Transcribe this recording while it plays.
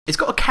It's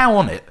got a cow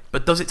on it,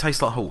 but does it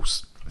taste like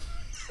horse?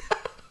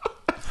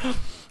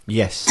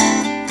 Yes.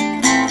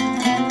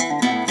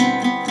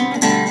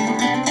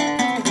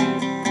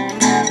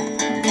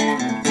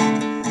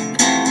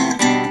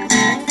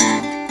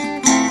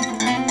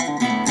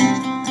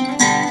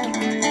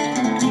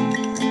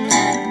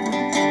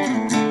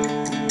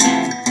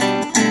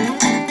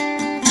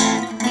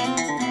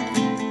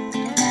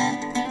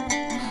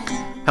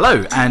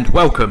 Hello and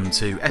welcome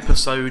to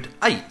episode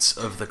 8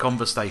 of The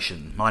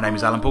Conversation. My name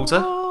is Alan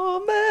Porter.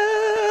 Oh,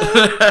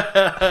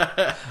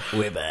 man.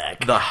 We're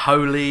back. The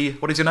holy...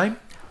 What is your name?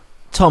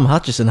 Tom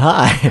Hutchison,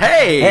 hi.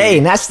 Hey! Hey,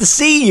 nice to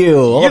see you.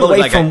 All the look way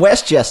like from a-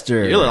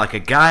 Westchester. You look like a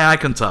guy I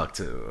can talk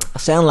to. I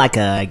sound like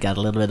I got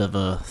a little bit of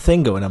a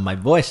thing going on my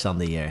voice on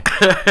the air.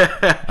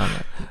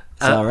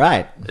 It's all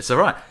right. It's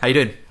alright. How you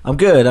doing? I'm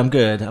good.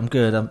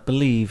 I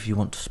believe you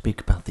want to speak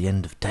about the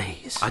end of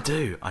days. I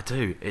do.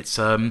 It's,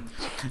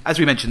 as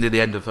we mentioned at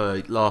the end of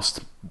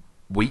last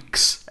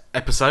week's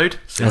episode.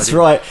 That's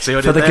right.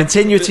 For the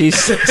continuity's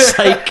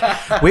sake,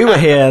 we were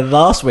here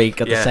last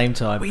week at the same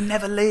time. We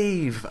never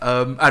leave.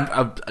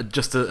 And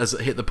just to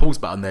hit the pause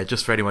button there,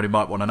 just for anyone who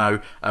might want to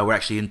know, we're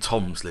actually in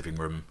Tom's living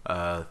room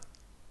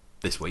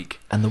this week.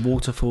 And the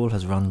waterfall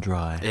has run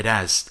dry. It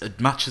has,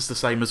 much as the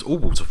same as all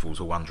waterfalls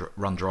will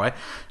run dry.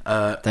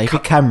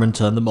 David Cameron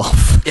turned them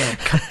off. Yeah,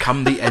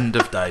 come the end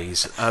of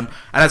days. And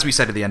as we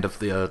said at the end of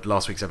the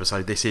last week's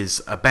episode, this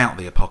is about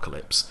the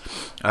apocalypse.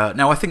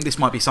 Now, I think this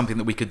might be something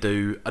that we could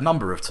do a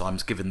number of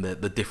times, given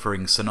the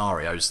differing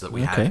scenarios that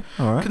we have.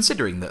 All right.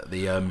 Considering that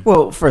the...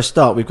 Well, for a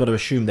start, we've got to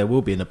assume there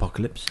will be an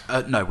apocalypse.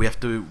 no, we have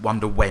to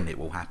wonder when it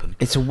will happen.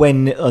 It's a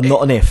when,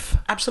 not an if.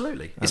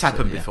 Absolutely. It's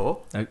happened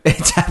before.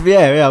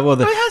 Yeah. Well,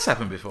 It has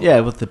happened before.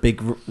 yeah, with the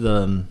big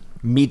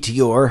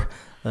meteor.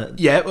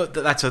 Yeah, well,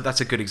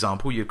 that's a good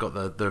example. You've got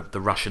the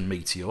Russian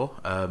meteor,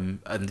 and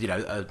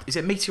is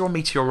it meteor or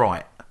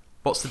meteorite?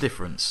 What's the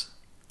difference?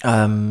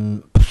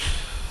 Is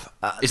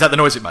that the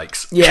noise it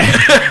makes? Yeah,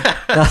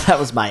 that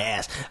was my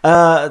ass.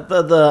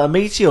 The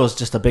meteor's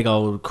just a big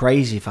old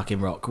crazy fucking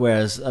rock,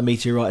 whereas a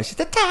meteorite is just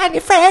a tiny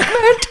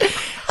fragment.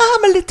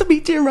 I'm a little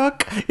meteor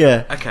rock.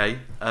 Yeah. Okay.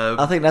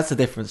 I think that's the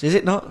difference, is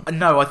it not?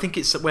 No, I think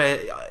it's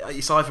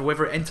either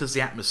whether it enters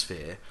the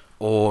atmosphere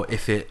or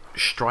if it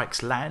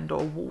strikes land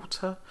or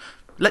water.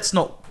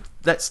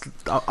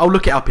 I'll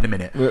look it up in a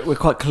minute. We're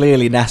quite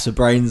clearly NASA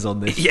brains on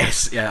this.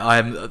 Yes, yeah, I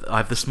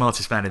have the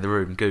smartest man in the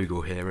room,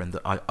 Google here, and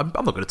I'm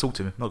not going to talk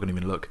to him. I'm not going to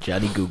even look.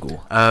 Johnny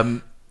Google.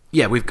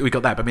 Yeah, we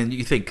got that. But I mean,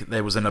 you think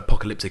there was an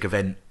apocalyptic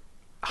event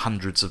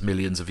hundreds of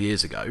millions of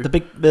years ago? The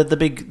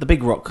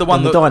big rock. The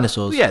one the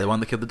dinosaurs. Yeah, the one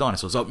that killed the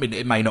dinosaurs. I mean,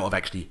 it may not have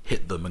actually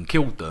hit them and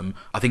killed them.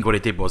 I think what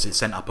it did was it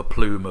sent up a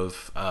plume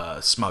of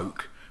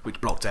smoke, which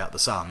blocked out the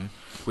sun,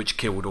 which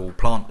killed all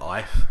plant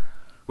life,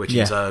 which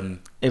in turn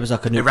it was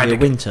like a nuclear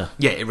winter.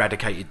 Yeah,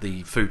 eradicated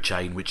the food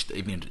chain, which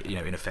in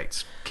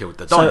effect killed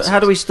the dinosaurs. So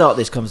how do we start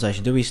this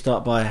conversation? Do we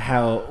start by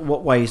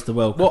what ways the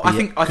world? Well,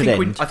 could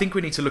I think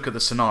we need to look at the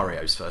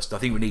scenarios first. I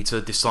think we need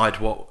to decide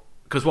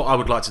because what I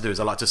would like to do is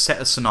I like to set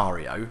a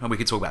scenario, and we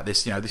can talk about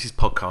this. This is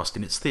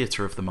podcasting; it's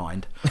theatre of the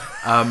mind.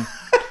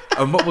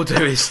 And what we'll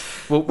do is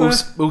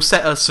we'll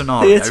set a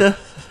scenario. Theatre.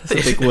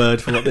 That's a big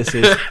word for what this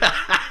is.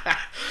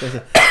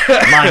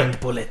 Mind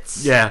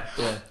bullets. Yeah.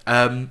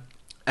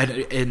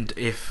 And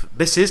if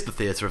this is the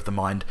theatre of the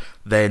mind,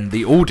 then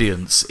the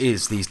audience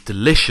is these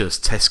delicious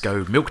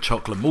Tesco milk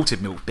chocolate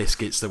malted milk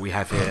biscuits that we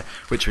have here,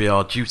 which we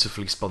are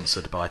dutifully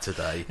sponsored by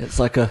today. It's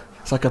like a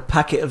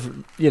packet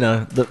of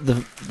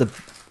the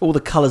all the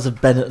colours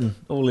of Benetton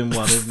all in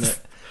one, isn't it?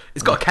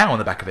 It's got a cow on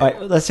the back of it.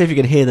 Right, let's see if you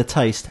can hear the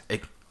taste.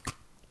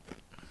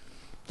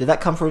 Did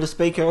that come through the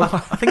speaker? I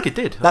think it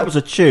did. That was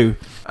a chew.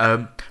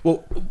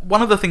 Well,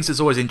 one of the things that's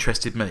always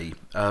interested me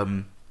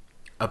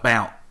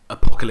about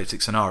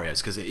apocalyptic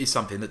scenarios, because it is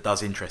something that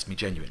does interest me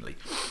genuinely,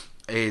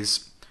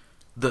 is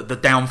the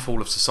downfall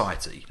of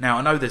society. Now,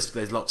 I know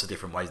there's lots of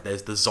different ways.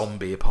 There's the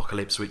zombie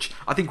apocalypse, which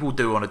I think we'll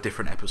do on a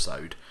different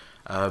episode.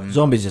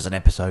 Zombies is an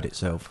episode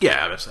itself.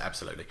 Yeah,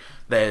 absolutely.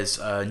 There's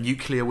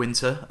nuclear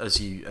winter, as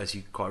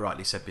you quite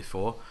rightly said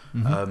before.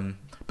 Mm-hmm.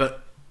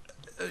 But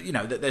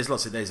there's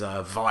lots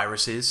of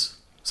viruses,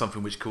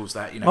 something which calls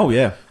that. Oh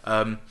yeah.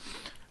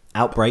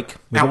 Outbreak.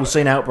 We've all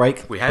seen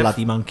Outbreak. We have.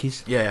 Bloody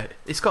monkeys. Yeah,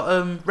 it's got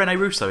Rene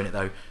Russo in it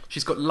though.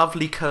 She's got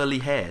lovely curly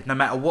hair. No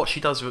matter what she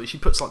does, she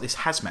puts like this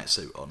hazmat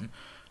suit on,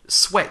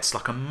 sweats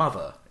like a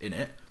mother in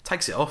it,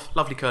 takes it off,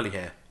 lovely curly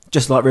hair.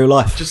 Just like real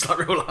life. Just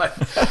like real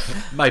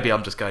life. Maybe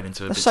I'm just going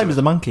into the same as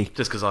the monkey.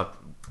 Just because I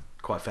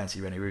quite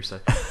fancy Rene Russo.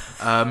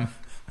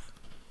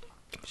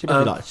 She'd be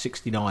like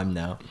 69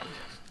 now.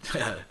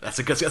 That's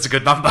a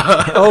good number.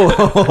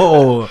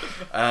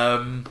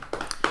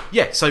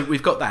 Yeah, so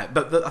we've got that,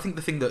 but I think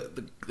the thing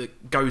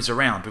that goes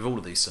around with all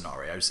of these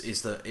scenarios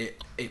is that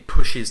it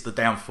pushes the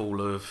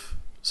downfall of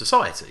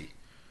society.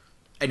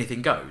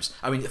 Anything goes.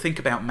 I mean, think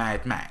about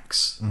Mad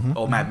Max,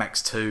 or Mad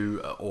Max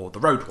 2, or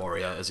The Road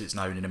Warrior, as it's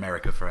known in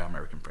America for our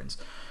American friends.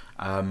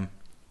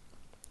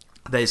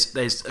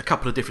 there's a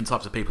couple of different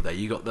types of people there.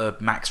 You got the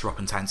Max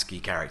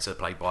Ropantansky character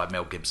played by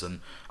Mel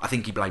Gibson. I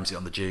think he blames it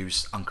on the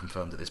Jews,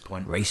 unconfirmed at this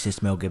point.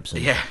 Racist Mel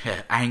Gibson. Yeah,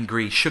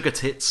 angry sugar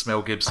tits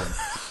Mel Gibson.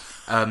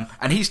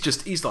 And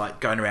he's like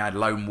going around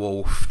lone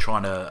wolf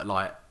trying to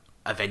like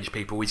avenge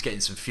people. He's getting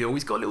some fuel.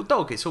 He's got a little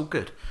dog. It's all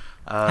good.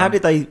 How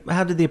did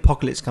the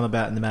apocalypse come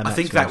about in the Mad Max I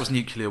think films? that was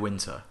nuclear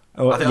winter.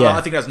 Oh,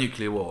 I think that was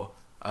nuclear war.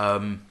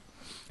 And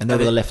they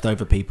were the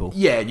leftover people.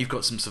 Yeah, and you've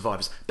got some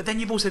survivors. But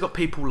then you've also got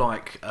people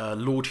like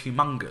Lord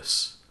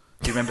Humongous.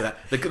 Do you remember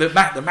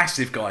that? The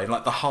massive guy in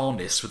like the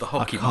harness with the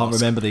hockey mask. I can't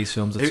remember these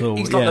films at all.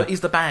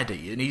 He's the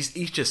baddie, and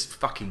he's just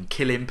fucking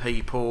killing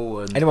people.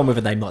 And anyone with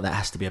a name like that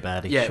has to be a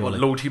baddie. yeah, surely. well,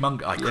 Lord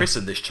Humongous. I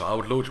christened this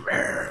child Lord.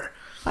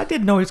 I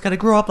didn't know he was going to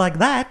grow up like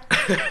that.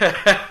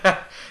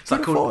 It's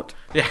like called,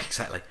 yeah,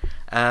 exactly.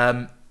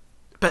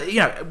 But you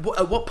know,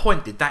 at what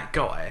point did that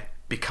guy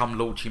become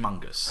Lord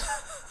Humongous?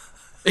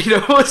 You know,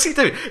 what was he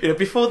doing? You know,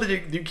 before the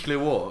nuclear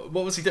war,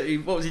 what was he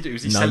doing? Was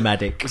he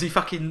nomadic? Was he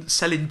fucking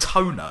selling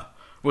toner?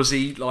 Was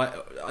he like,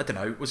 I don't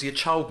know? Was he a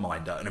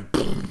childminder?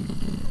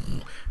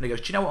 And he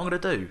goes, "Do you know what I'm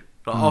going to do?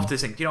 Like, after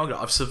this thing, do you know,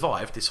 I've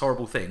survived this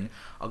horrible thing.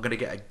 I'm going to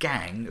get a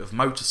gang of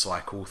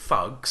motorcycle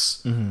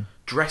thugs,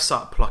 dress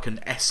up like an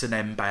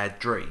S&M Bad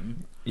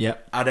Dream,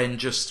 Yep. and then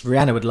just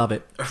Rihanna would love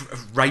it.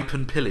 rape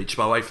and pillage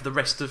my way for the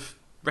rest of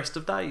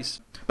days."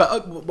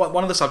 But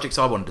one of the subjects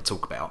I wanted to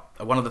talk about,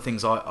 one of the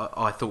things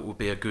I thought would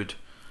be a good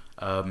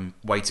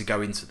way to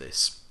go into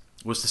this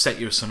was to set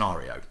you a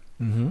scenario.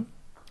 Mm-hmm.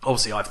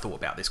 Obviously, I've thought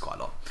about this quite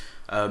a lot,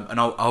 and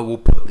I will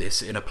put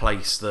this in a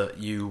place that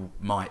you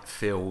might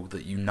feel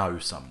that you know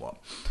somewhat.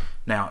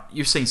 Now,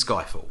 you've seen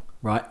Skyfall,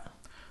 Right.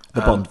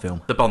 The Bond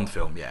film. the Bond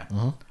film, yeah.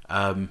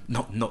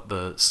 Not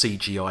the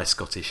CGI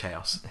Scottish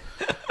house.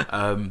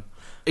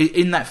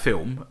 In that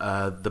film,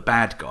 the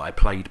bad guy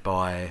played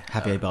by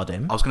Javier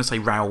Bardem. I was going to say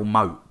Raoul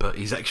Moat, but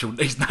his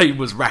name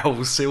was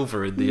Raoul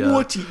Silver in the.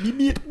 Morty, we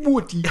meet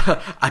Morty. Oh,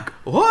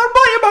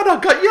 man, I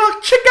got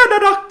your chicken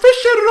and a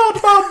fishing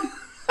rod, man.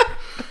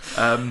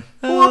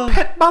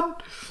 Pet man.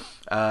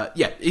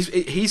 Yeah,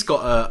 he's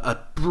got a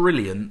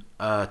brilliant,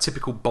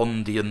 typical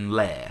Bondian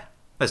lair,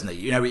 hasn't he?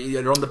 You know,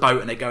 they're on the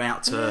boat and they go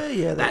out to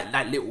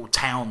that little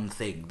town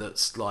thing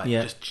that's like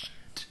just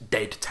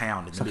dead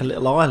town. It's like a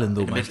little island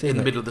almost, in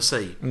the middle of the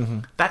sea. Mm-hmm.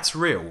 That's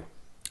real.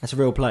 That's a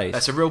real place.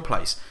 That's a real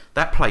place.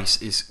 That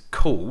place is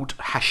called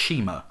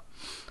Hashima,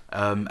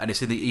 and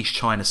it's in the East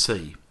China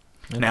Sea.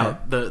 Okay. Now,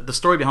 the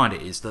story behind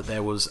it is that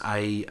there was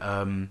a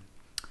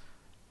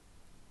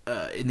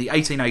in the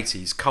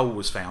 1880s, coal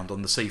was found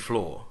on the sea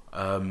floor,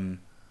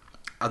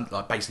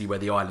 like basically where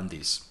the island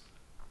is.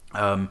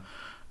 And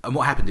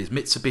what happened is the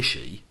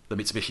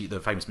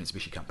famous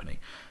Mitsubishi company,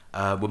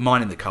 were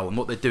mining the coal, and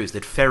what they'd do is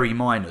they'd ferry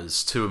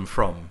miners to and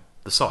from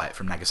the site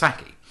from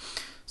Nagasaki.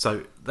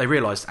 So they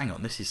realised, hang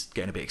on, this is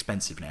getting a bit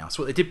expensive now.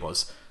 So what they did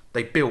was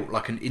they built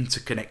like an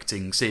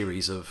interconnecting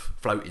series of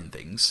floating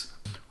things,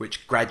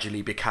 which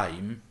gradually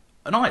became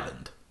an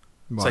island.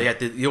 Right. So you had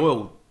the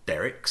oil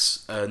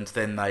derricks, and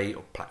then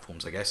or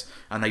platforms, I guess,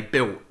 and they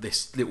built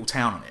this little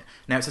town on it.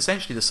 Now it's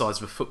essentially the size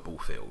of a football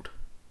field.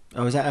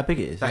 Oh, is that how big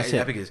it is?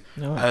 How big it is.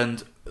 Oh, right.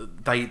 And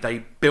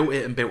they built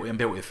it and built it and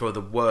built it for the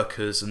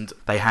workers, and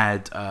they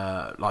had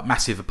like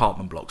massive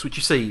apartment blocks, which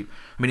you see.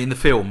 I mean, in the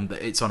film,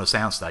 it's on a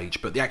soundstage,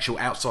 but the actual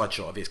outside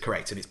shot of it is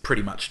correct, and it's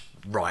pretty much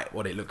right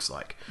what it looks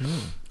like.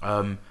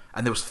 And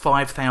there was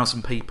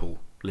 5,000 people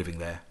living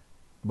there.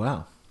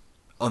 Wow.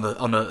 On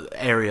an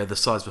area the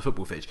size of a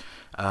football pitch,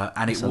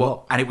 and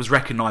it was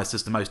recognised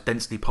as the most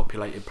densely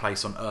populated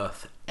place on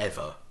Earth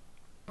ever.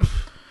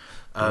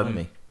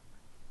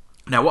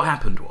 Now, what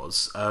happened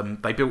was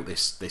they built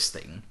this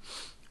thing,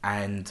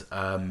 and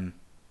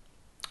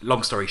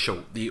long story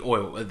short,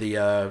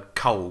 the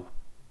coal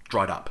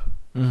dried up,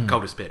 coal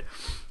disappeared.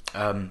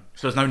 So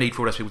there's no need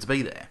for all those people to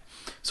be there.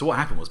 So what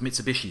happened was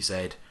Mitsubishi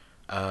said,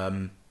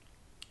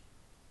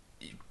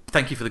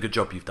 "Thank you for the good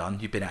job you've done.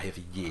 You've been out here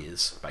for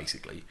years,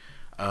 basically.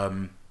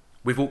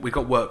 We've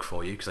got work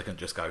for you," because they couldn't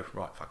just go,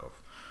 right, fuck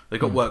off. They've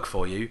got work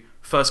for you.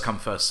 First come,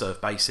 first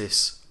served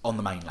basis on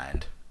the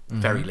mainland.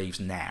 Ferry leaves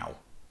now.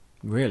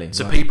 Really?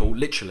 So people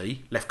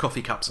literally left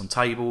coffee cups on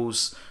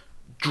tables,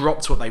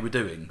 dropped what they were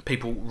doing.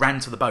 People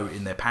ran to the boat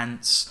in their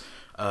pants.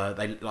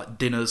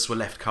 Dinners were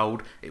left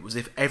cold. It was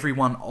as if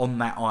everyone on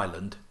that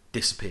island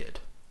disappeared.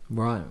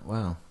 Right.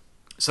 Wow.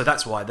 So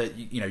that's why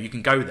you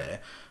can go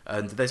there.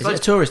 And there's is it a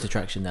tourist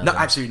attraction now? No,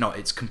 absolutely not.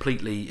 It's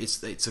completely.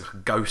 It's a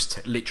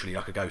ghost, literally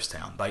like a ghost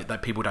town. They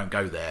people don't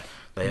go there.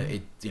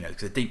 Because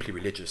they're deeply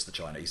religious, the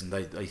Chinese, and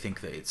they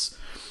think that it's.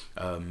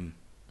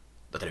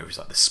 I don't know if it's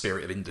like the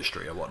spirit of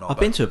industry or whatnot. I've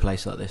been to a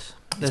place like this.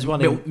 There's one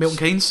in Milton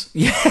Keynes.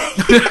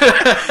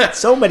 Yeah,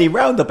 so many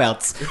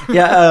roundabouts.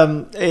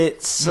 Yeah,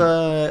 it's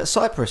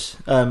Cyprus.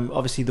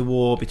 Obviously, the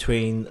war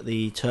between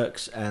the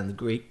Turks and the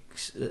Greek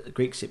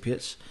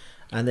Cypriots,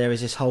 and there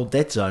is this whole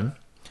dead zone,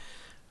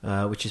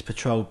 which is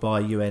patrolled by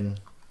UN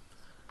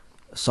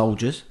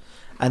soldiers,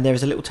 and there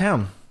is a little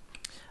town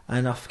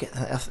And I forget.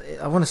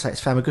 I want to say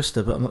it's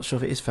Famagusta, but I'm not sure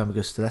if it is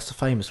Famagusta. That's the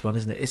famous one,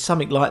 isn't it? It's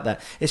something like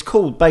that. It's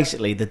called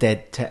basically the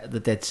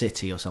Dead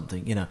City or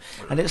something, you know.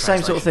 And it's the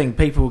same sort of thing.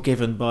 People were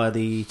given by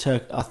the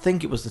Turk. I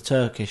think it was the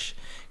Turkish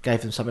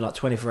gave them something like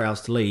 24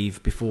 hours to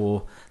leave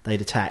before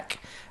they'd attack.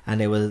 And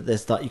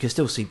there's like you can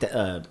still see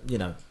you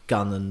know,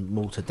 gun and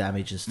mortar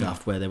damage and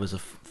stuff where there was a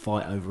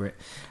fight over it.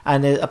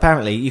 And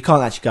apparently you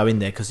can't actually go in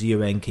there because the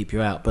UN keep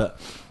you out, but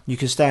you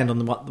can stand on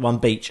the one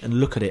beach and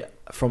look at it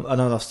from. I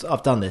know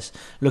I've done this.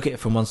 Look at it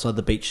from one side of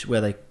the beach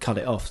where they cut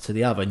it off to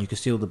the other, and you can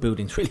see all the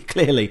buildings really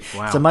clearly.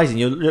 Wow. It's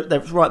amazing.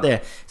 They're right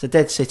there. It's a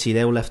dead city.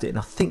 They all left it in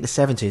I think the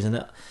 70s,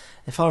 and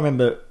if I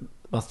remember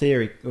my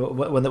theory,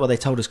 when what they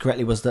told us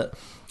correctly was that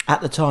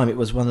at the time it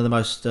was one of the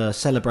most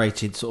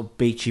celebrated sort of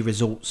beachy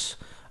resorts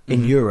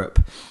in Europe.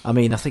 I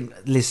mean, I think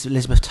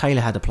Elizabeth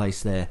Taylor had a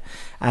place there,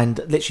 and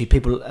literally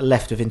people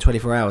left within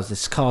 24 hours.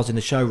 There's cars in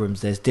the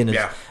showrooms, there's dinners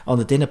on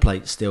the dinner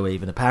plates still,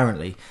 even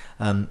apparently.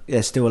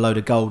 There's still a load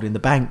of gold in the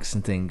banks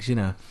and things, you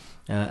know,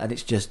 and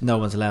it's just no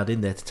one's allowed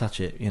in there to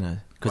touch it, you know,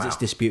 because it's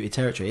disputed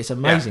territory. It's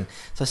amazing.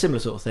 It's a similar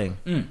sort of thing.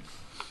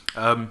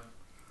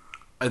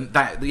 And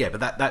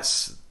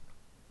that's.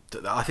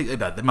 I think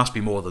there must be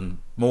more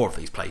of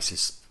these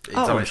places.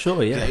 I'm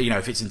sure, yeah. You know,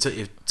 if it's in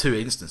two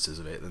instances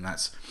of it, then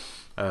that's.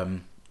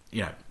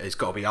 You know, there's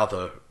got to be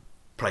other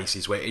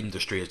places where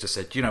industry has just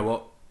said, you know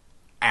what,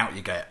 out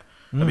you get.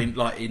 I mean,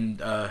 like in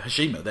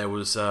Hiroshima, there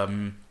was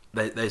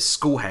there's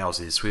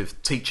schoolhouses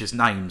with teachers'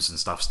 names and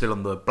stuff still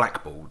on the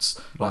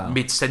blackboards, like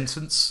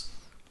mid-sentence.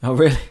 Oh,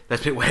 really?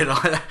 There's a bit where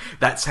like,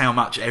 that's how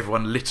much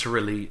everyone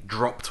literally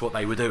dropped what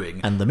they were doing.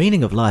 And the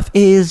meaning of life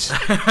is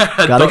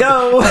gotta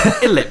go.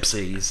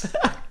 Ellipses,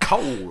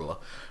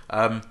 coal.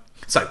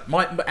 So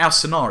our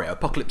scenario,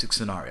 apocalyptic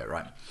scenario,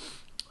 right?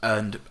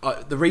 And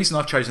the reason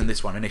I've chosen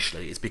this one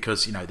initially is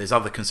because, you know, there's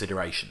other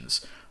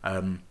considerations.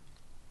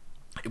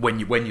 When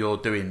you're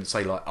doing,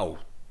 say, like,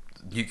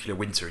 nuclear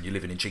winter and you're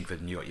living in Chingford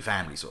and you got your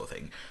family sort of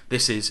thing.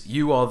 This is,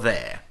 you are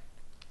there.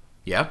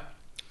 Yeah?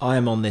 I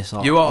am on this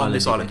island. You are on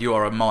this island. You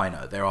are a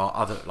miner. There are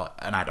other, like,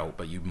 an adult,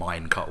 but you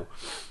mine coal.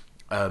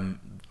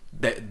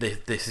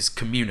 This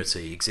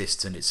community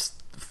exists and it's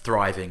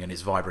thriving and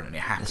it's vibrant and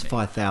it's happening. It's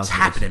 5,000. It's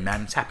happening,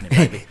 man. It's happening,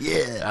 baby.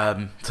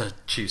 Yeah. To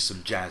choose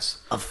some jazz.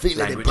 I'm feeling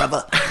language. it,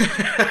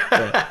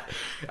 brother.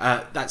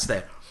 That's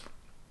there.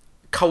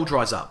 Coal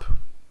dries up.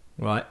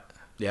 Right.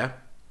 Yeah.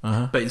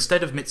 Uh-huh. But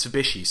instead of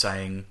Mitsubishi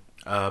saying,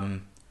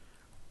 "Come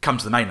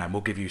to the mainland,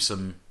 we'll give you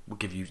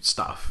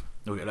stuff.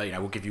 We'll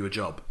give you a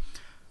job,"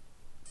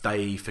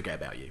 they forget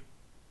about you.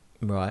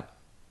 Right.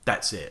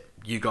 That's it.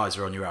 You guys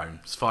are on your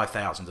own. It's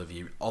 5,000 of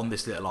you on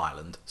this little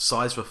island,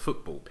 size of a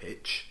football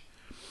pitch.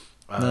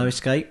 No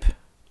escape.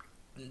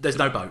 There's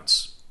no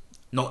boats.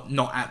 Not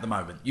at the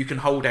moment. You can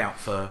hold out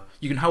for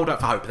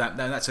hope.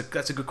 That's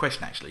a good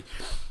question actually.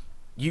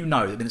 You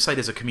know, I mean, say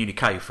there's a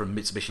communique from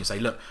Mitsubishi and say,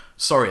 "Look,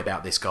 sorry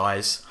about this,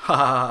 guys. Ha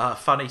ha ha!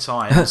 Funny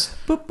times."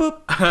 Boop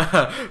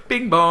boop.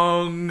 Bing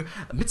bong.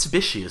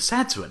 Mitsubishi is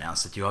sad to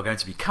announce that you are going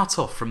to be cut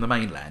off from the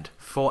mainland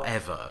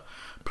forever.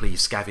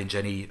 Please scavenge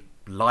any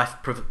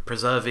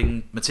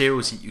life-preserving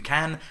materials that you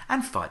can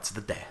and fight to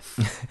the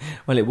death.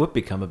 Well, it would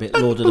become a bit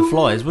Lord of the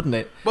Flies, wouldn't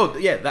it? Well,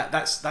 yeah,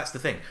 that's the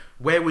thing.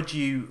 Where would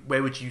you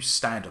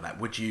stand on that?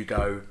 Would you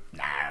go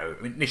no?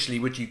 Initially,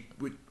 would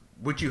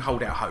you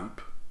hold out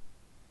hope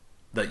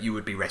that you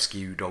would be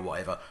rescued or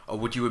whatever, or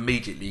would you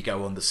immediately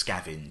go on the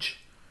scavenge?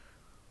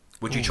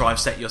 Would you try and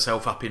set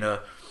yourself up in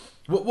a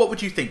what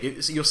would you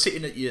think? So you're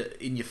sitting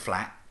in your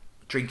flat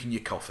drinking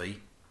your coffee,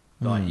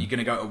 like you're going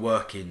to go to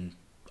work in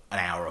an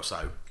hour or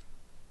so.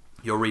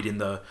 You're reading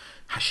the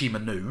Hiroshima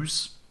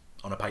News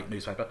on a paper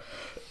newspaper,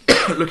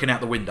 looking out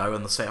the window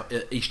on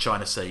the East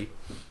China Sea,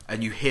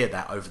 and you hear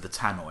that over the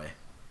tannoy.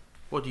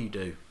 What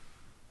do?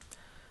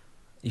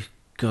 You've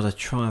got to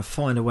try and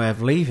find a way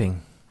of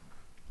leaving.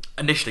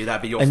 Initially,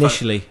 that'd be your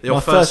my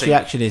first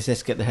reaction is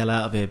let's get the hell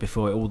out of here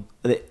before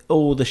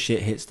all the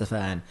shit hits the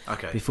fan.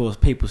 Okay. Before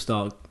people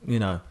start, you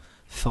know,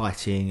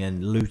 fighting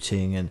and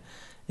looting and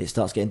it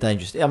starts getting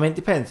dangerous. I mean, it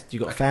depends. You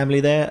got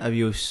family there? Are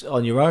you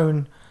on your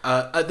own?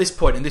 At this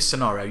point in this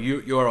scenario,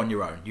 you're on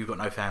your own. You've got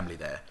no family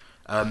there,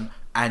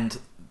 and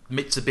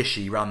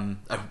Mitsubishi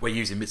we're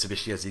using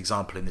Mitsubishi as the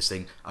example in this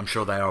thing. I'm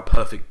sure they are a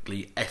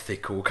perfectly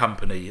ethical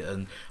company,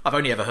 and I've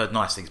only ever heard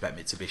nice things about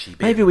Mitsubishi.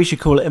 Maybe we should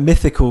call it a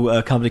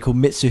mythical company called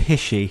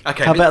Mitsuhishi.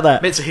 Okay, how about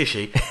that?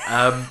 Mitsubishi.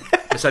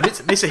 So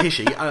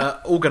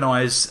Mitsubishi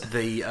organise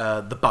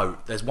the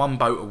boat. There's one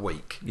boat a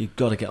week. You've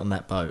got to get on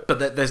that boat.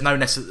 But there's no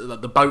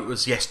the boat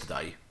was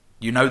yesterday.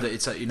 You know that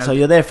it's so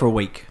you're there for a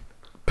week.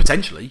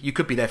 Potentially, you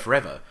could be there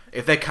forever.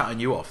 If they're cutting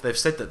you off, they've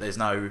said that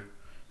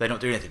they're not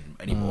doing anything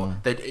anymore.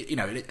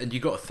 And you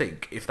got to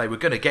think, if they were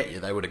going to get you,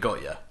 they would have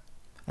got you.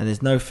 And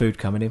there's no food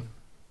coming in.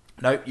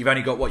 No, you've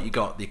only got what you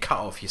got. You're cut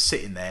off. You're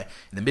sitting there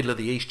in the middle of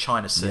the East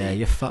China Sea. Yeah,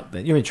 you're fucked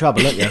then. You're in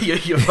trouble, aren't you?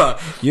 you're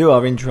fucked. You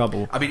are in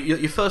trouble. I mean,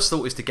 your first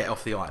thought is to get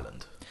off the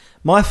island.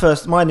 My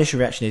initial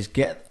reaction is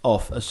get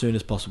off as soon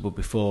as possible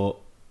before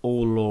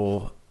all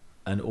law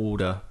and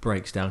order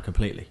breaks down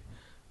completely,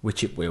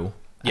 which it will.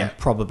 Yeah. and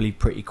probably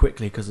pretty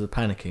quickly because of the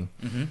panicking.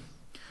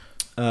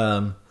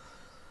 Mm-hmm.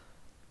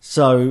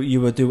 So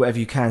you will do whatever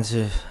you can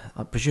to.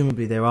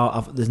 Presumably,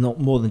 there's not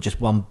more than just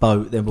one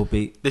boat. There will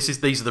be.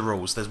 These are the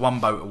rules. There's one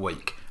boat a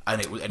week,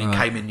 and it Right.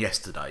 came in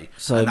yesterday.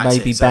 So and that's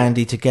maybe it. So-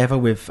 bandy together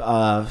with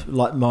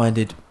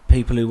like-minded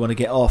people who want to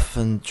get off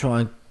and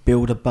try and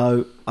build a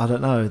boat. I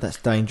don't know. That's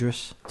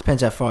dangerous.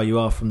 Depends how far you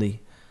are from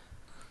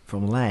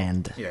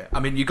land. Yeah, I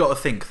mean, you got to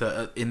think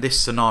that in this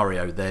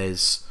scenario,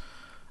 there's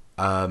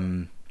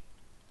only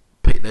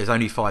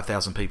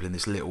 5,000 people in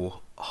this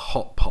little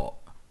hot pot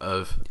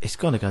of It's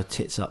going to go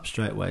tits up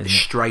straight away, isn't it?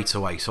 straight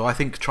away. So I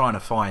think trying to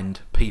find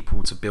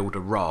people to build a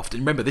raft,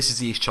 and remember, this is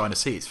the East China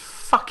Sea. It's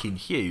fucking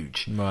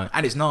huge, Right.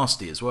 and it's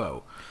nasty as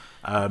well.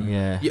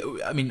 Yeah.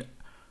 I mean,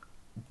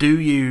 do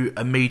you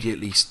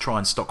immediately try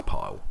and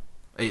stockpile?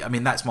 I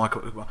mean, that's my.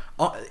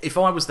 If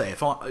I was there,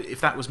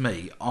 if that was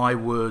me, I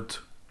would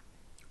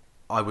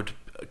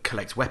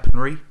collect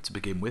weaponry to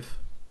begin with,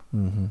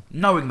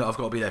 knowing that I've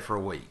got to be there for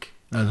a week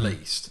at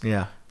least.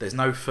 Yeah. There's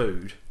no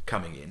food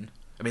coming in.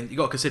 I mean, you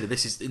got to consider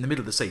this is in the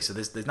middle of the sea, so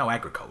there's no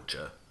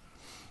agriculture.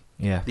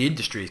 Yeah. The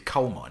industry is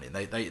coal mining.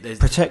 There's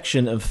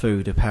Protection and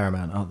food are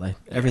paramount, aren't they?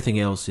 Everything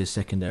else is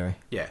secondary.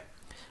 yeah.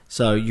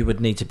 So you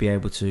would need to be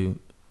able to,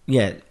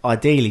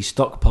 ideally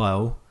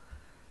stockpile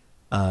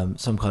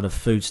some kind of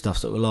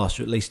foodstuffs that will last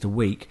you at least a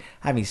week.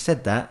 Having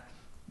said that,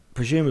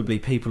 presumably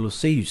people will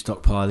see you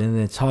stockpiling and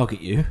then target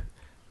you.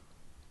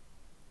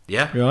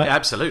 Yeah, Right. yeah,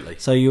 absolutely.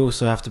 So you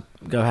also have to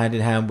go hand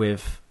in hand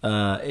with,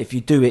 if you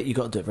do it, you've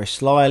got to do it very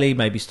slyly,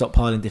 maybe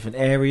stockpile in different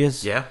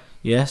areas. Yeah.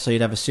 Yeah, so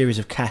you'd have a series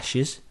of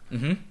caches.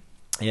 Mm-hmm.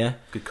 Yeah.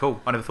 Good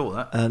call. I never thought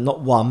of that.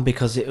 Not one,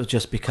 because it'll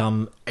just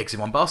become, Eggs in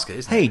one basket,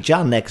 isn't hey, it?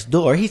 John next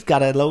door, he's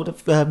got a load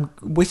of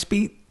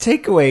wispy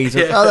takeaways. Or,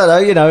 Yeah.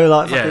 I don't know,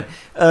 like,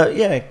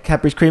 Yeah.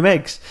 Cadbury's cream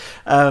eggs.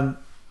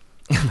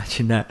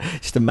 Imagine that.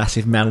 Just a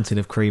massive mountain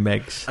of cream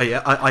eggs. Oh,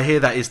 yeah, I hear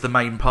that is the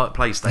main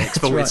place they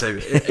export right.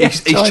 it to. Yeah,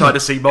 East China. China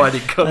Sea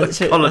mining That's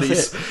it,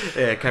 colonies. that's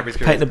Yeah, Cadbury's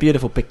cream. Painting a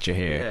beautiful picture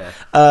here.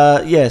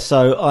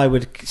 So I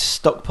would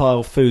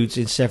stockpile foods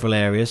in several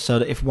areas so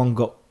that if one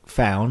got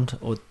found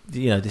or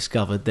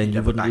discovered, then You'd you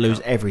have a wouldn't lose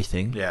backup.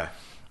 everything.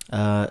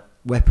 Yeah.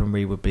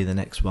 Weaponry would be the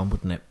next one,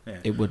 wouldn't it? Yeah.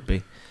 It would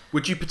be.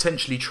 Would you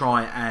potentially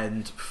try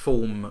and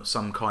form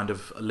some kind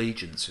of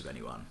allegiance with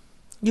anyone?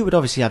 You would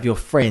obviously have your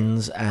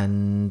friends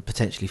and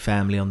potentially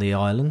family on the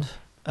island.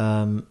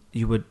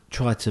 You would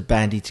try to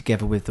bandy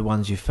together with the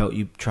ones you felt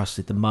you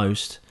trusted the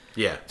most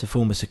Yeah. to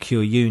form a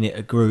secure unit,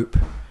 a group.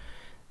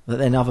 But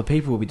then other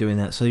people will be doing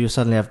that, so you'll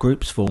suddenly have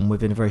groups form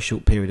within a very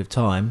short period of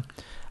time.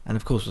 And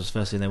of course, what's the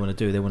first thing they want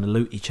to do? They want to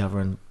loot each other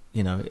and,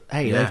 hey,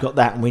 Yeah. they've got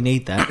that and we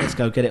need that. Let's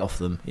go get it off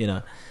them,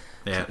 Yeah.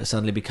 It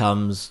suddenly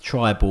becomes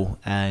tribal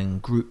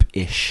and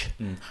group-ish.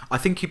 I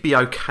think you'd be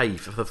okay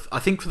for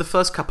the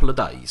first couple of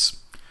days.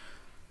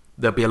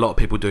 There'll be a lot of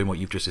people doing what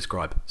you've just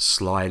described,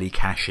 slyly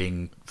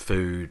caching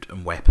food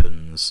and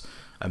weapons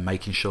and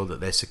making sure that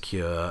they're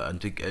secure. And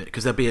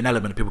because there'll be an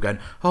element of people going,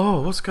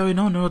 "Oh, what's going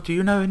on? Or do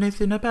you know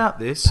anything about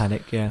this?"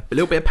 Panic, yeah. A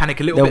little bit of panic,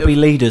 a little There'll bit be of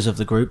leaders of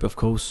the group, of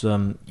course.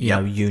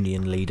 Yeah.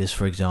 Union leaders,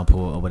 for example,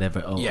 or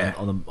whatever. Or Yeah.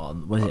 on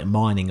what is it, a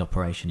mining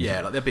operation? Is yeah,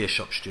 it? like there'll be a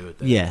shop steward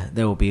there. Yeah,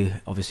 there will be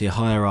obviously a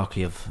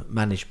hierarchy of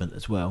management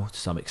as well, to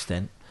some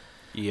extent.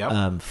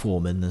 Yeah.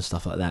 Foremen and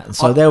stuff like that. And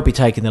so they'll be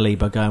taking the lead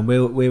by going,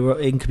 we're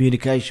in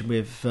communication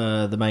with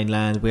the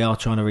mainland. We are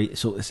trying to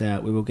sort this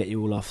out. We will get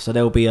you all off. So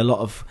there'll be a lot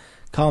of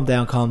calm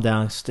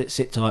down,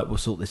 sit tight, we'll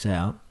sort this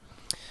out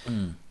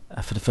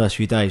for the first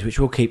few days, which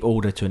will keep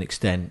order to an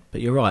extent.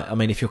 But you're right. I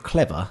mean, if you're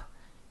clever,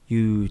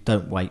 you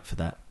don't wait for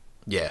that.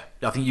 Yeah,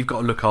 I think you've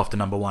got to look after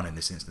number one in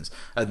this instance.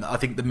 And I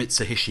think the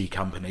Mitsubishi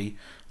company,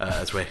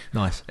 as we're...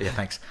 Nice. Yeah,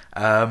 thanks.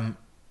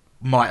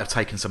 Might have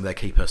taken some of their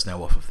key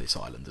personnel off of this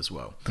island as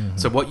well. Mm-hmm.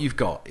 So what you've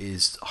got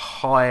is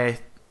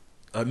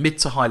mid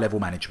to high level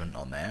management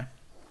on there.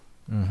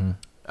 Mm-hmm.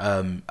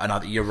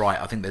 And you're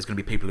right. I think there's going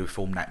to be people who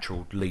form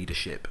natural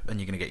leadership, and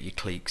you're going to get your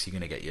cliques, you're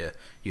going to get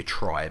your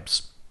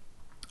tribes.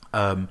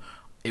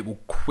 It will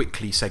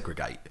quickly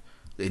segregate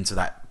into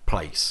that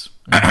place.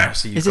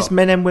 So Is this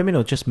men and women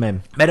or just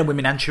men? men and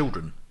women and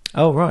children?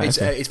 Oh, right.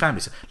 It's, okay. it's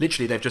families.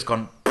 Literally, they've just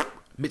gone,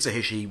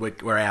 Mitsubishi,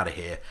 we're out of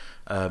here.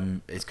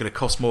 It's going to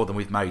cost more than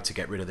we've made to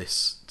get rid of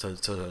this,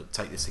 to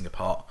take this thing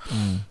apart.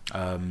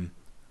 And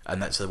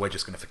so we're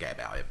just going to forget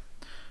about it.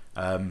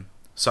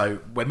 So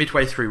we're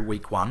midway through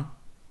week one,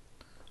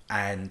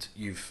 and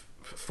you've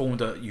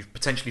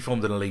potentially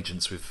formed an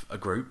allegiance with a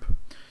group.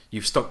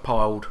 You've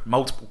stockpiled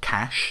multiple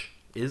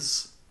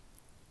caches,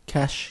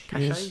 Caches?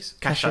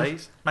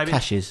 maybe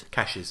Caches.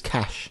 caches.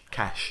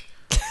 Cash.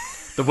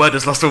 The word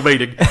has lost all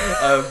meaning.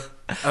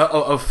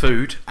 Of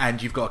food,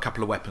 and you've got a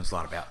couple of weapons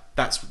lying about.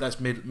 That's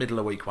middle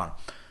of week one.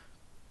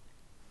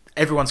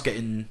 Everyone's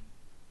getting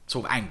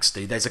sort of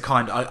angsty. There's a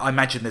kind. I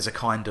imagine there's a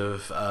kind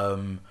of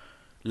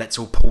let's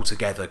all pull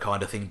together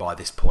kind of thing by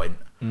this point,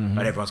 and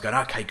everyone's going,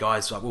 "Okay,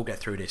 guys, like, we'll get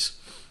through this."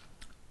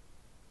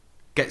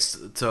 Gets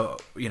to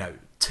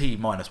T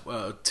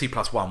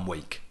plus 1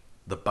 week,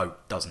 the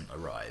boat doesn't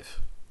arrive.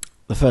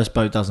 The first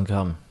boat doesn't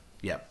come.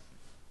 Yep.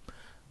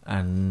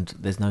 and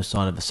there's no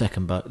sign of a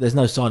second boat. There's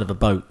no sign of a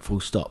boat. Full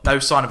stop. No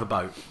sign of a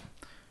boat.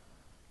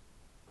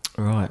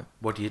 Right.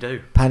 What do you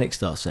do? Panic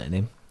starts setting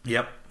in.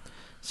 Yep.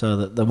 So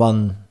that the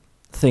one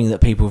thing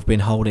that people have been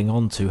holding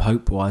on to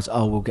hope-wise,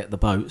 we'll get the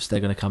boats. They're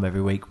going to come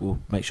every week. We'll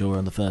make sure we're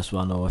on the first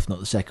one, or if not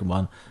the second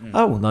one.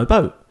 Oh, no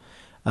boat.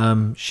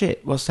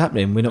 Shit, what's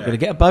happening? We're not going to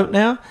get a boat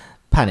now?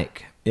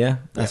 Panic. Yeah,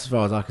 that's as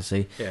far as I can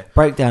see. Yeah.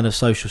 Breakdown of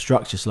social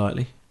structure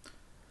slightly.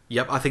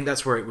 Yep, I think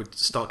that's where it would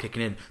start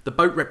kicking in. The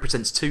boat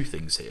represents two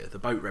things here. The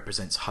boat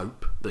represents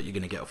hope that you're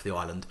going to get off the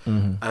island,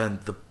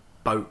 and the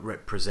boat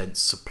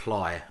represents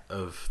supply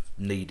of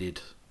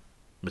needed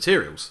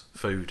materials,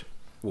 food,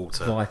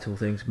 water, vital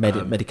things,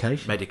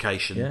 medication.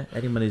 Medication. Yeah,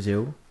 anyone who's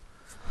ill.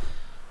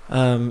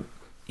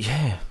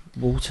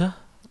 Water.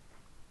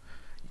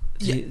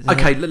 Yeah.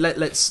 Okay,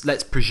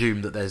 let's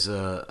presume that there's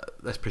a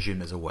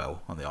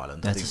well on the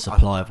island. There's a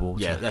supply of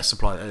water. Yeah, there's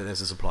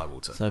a supply of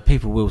water. So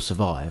people will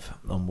survive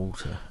on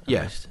water.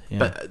 Yeah,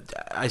 but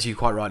as you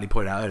quite rightly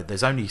pointed out earlier,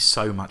 there's only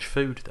so much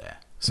food there.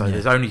 So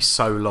there's only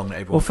so long that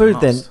everyone. Well,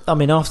 food then. I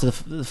mean, after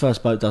the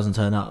first boat doesn't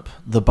turn up,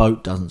 the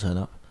boat doesn't turn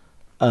up.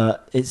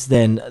 It's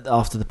then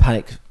after the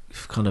panic,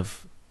 kind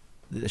of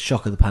the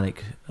shock of the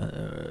panic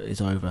is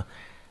over.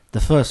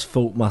 The first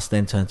thought must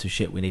then turn to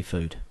shit. We need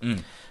food.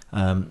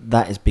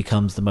 That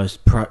becomes the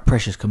most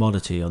precious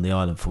commodity on the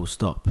island. Full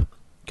stop.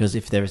 Because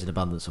if there is an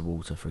abundance of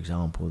water, for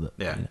example,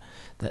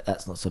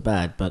 that's not so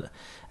bad. And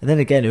then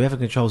again, whoever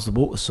controls the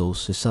water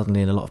source is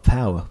suddenly in a lot of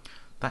power.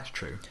 That's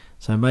true.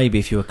 So maybe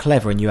if you were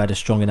clever and you had a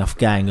strong enough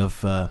gang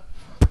of, I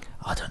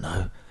don't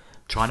know,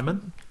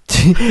 Chinamen?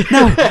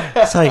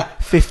 No, say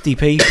 50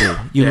 people.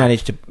 You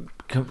managed to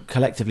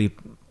collectively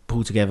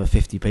pull together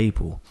 50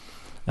 people,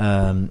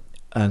 and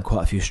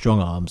quite a few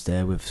strong arms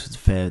there with a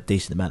fair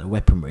decent amount of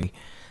weaponry.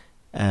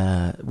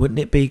 Wouldn't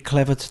it be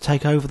clever to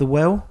take over the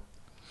well,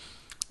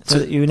 so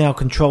that you now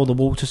control the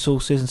water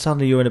sources, and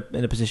suddenly you're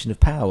in a position of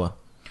power?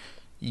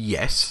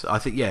 Yes, I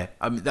think,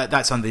 I mean,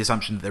 that's under the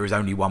assumption that there is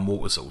only one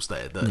water source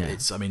there.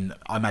 It's, I mean,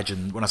 I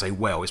imagine when I say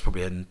well, it's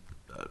probably an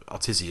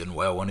artesian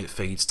well, and it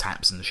feeds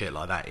taps and shit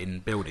like that in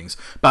buildings.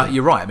 But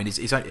you're right. I mean, it's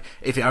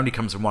if it only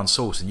comes from one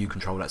source and you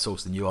control that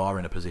source, then you are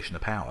in a position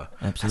of power.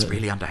 Absolutely. That's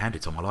really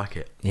underhanded, Tom. I like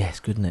it. Yeah,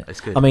 it's good, isn't it?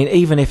 It's good. I mean,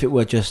 even if it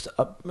were just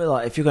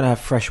like if you're going to have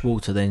fresh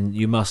water, then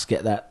you must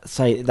get that.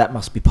 Say that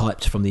must be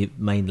piped from the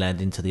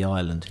mainland into the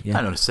island. Yeah,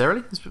 not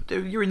necessarily.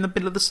 You're in the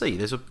middle of the sea.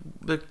 There's a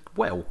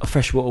well, a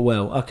freshwater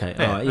well. Okay,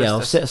 all right. Yeah,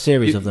 I'll set a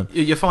series of them.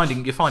 You're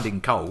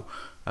finding coal.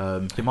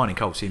 You're mining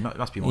coal, so you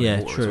must be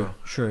mining water as well.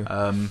 True.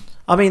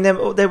 I mean,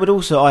 there would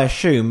also, I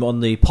assume, on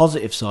the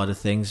positive side of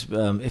things,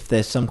 if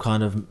there's some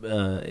kind of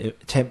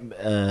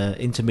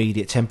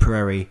intermediate,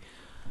 temporary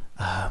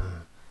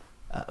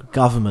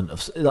government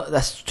of,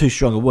 that's too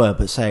strong a word,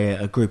 but say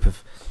a group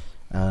of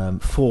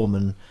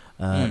foremen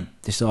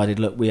decided,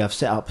 look, we have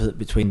set up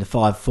between the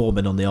 5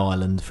 foremen on the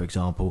island, for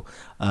example,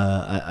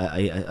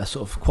 a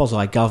sort of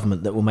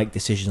quasi-government that will make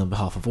decisions on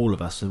behalf of all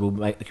of us. So we'll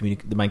make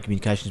the main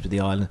communications with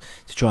the island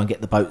to try and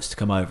get the boats to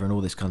come over and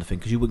all this kind of thing,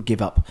 because you wouldn't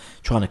give up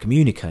trying to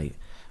communicate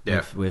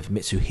with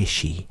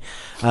Mitsubishi.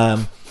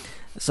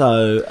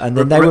 So, and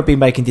then they would be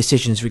making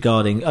decisions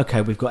regarding,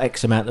 okay, we've got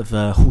X amount of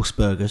horse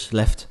burgers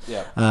left.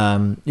 Yeah.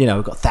 We've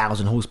got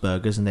 1,000 horse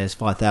burgers and there's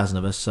 5,000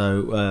 of us,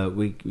 so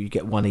we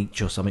get one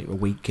each or something a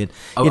week. And,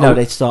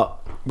 they'd start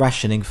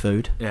rationing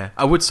food. Yeah.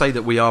 I would say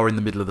that we are in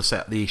the middle of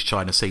the East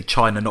China Sea,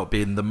 China not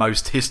being the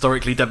most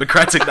historically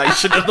democratic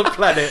nation on the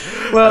planet.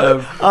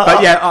 Well,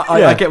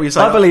 I get what you're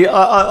saying.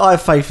 I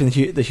have faith in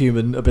the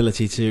human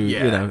ability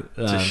to,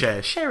 to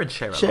share.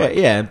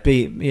 Yeah,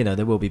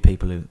 there will be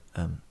people who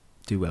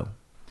do well.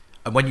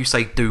 And when you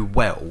say do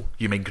well,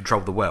 you mean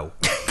control the well.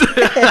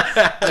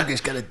 I'm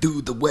just going to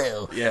do the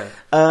well. Yeah.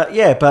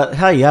 But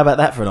hey, how about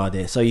that for an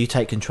idea? So you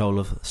take control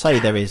of, say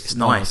there is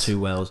one or two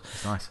wells.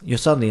 It's nice. You're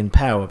suddenly in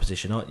power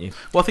position, aren't you?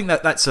 Well, I think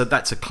that's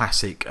a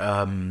classic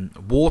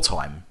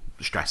wartime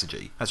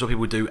strategy. That's what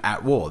people do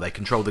at war. They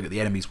control the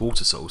enemy's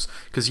water source,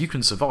 because you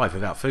can survive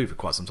without food for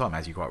quite some time,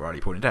 as you quite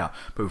rightly pointed out.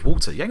 But with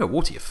water, you ain't got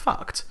water, you're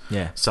fucked.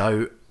 Yeah.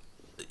 So...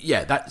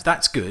 yeah,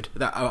 that's good.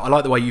 I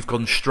like the way you've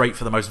gone straight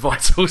for the most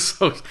vital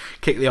source.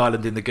 Kick the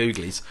island in the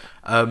googlies.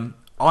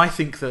 I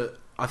think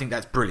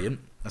that's brilliant.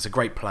 That's a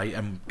great play.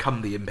 And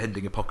come the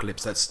impending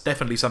apocalypse, that's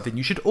definitely something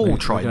you should all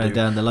try and do.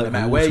 Down the no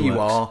matter where you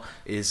are,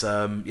 is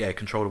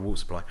control the water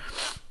supply.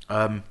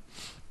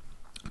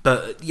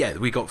 But yeah,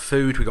 we got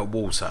food, we got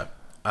water.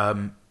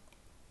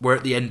 We're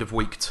at the end of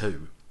week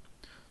 2.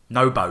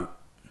 No boat.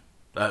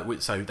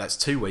 So that's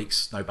 2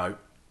 weeks. No boat.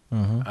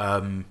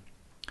 Mm-hmm.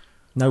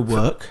 No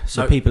work,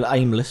 so people are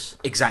aimless.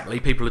 Exactly,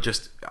 people are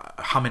just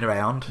humming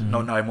around,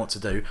 not knowing what to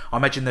do. I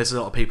imagine there's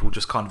a lot of people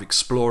just kind of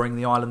exploring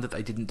the island that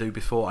they didn't do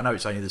before. I know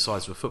it's only the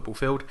size of a football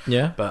field,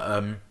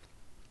 but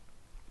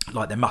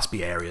there must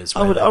be areas.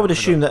 I would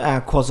assume that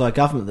our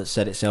quasi-government that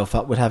set itself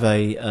up would have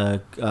a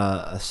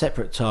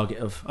separate target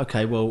of,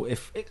 okay, well,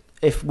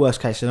 if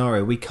worst case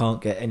scenario we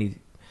can't get any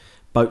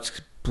boats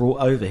brought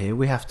over here,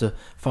 we have to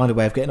find a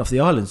way of getting off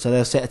the island. So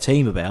they'll set a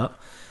team about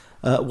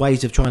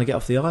ways of trying to get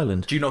off the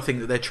island. Do you not think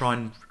that they're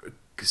trying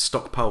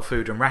stockpile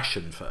food and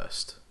ration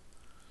first.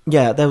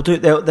 Yeah, they'll do.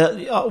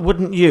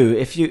 Wouldn't you,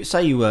 if you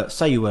say you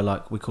were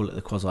like, we call it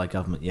the quasi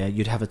government? Yeah,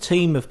 you'd have a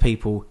team of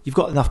people. You've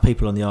got enough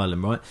people on the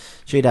island, right?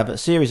 So you'd have a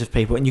series of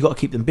people, and you've got to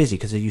keep them busy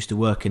because they're used to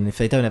working. If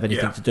they don't have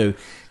anything to do,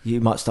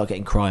 you might start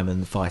getting crime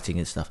and fighting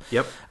and stuff.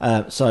 Yep.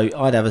 So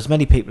I'd have as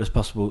many people as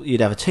possible.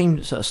 You'd have a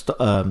team sort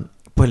of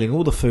pulling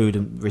all the food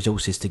and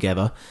resources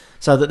together,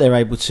 so that they're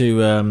able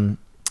to,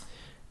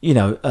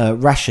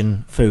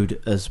 ration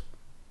food as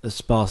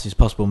sparsely as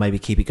possible. Maybe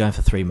keep it going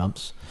for 3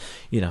 months.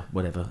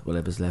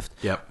 Whatever's left.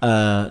 Yep.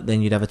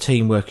 Then you'd have a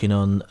team working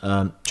on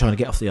trying to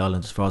get off the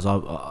island. As far as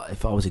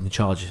if I was in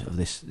charge of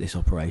this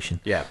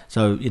operation. Yeah.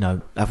 So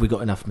have we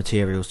got enough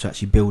materials to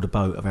actually build a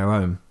boat of our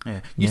own?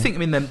 Yeah. You think? I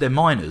mean, they're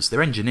miners,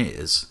 they're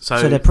engineers,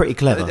 so they're pretty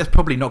clever. They're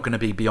probably not going to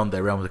be beyond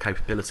their realm of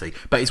capability.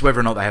 But it's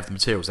whether or not they have the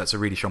materials. That's a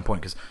really strong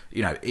point because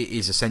it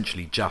is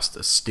essentially just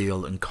a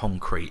steel and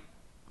concrete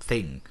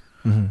thing.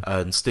 Mm-hmm.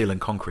 And steel and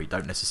concrete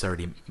don't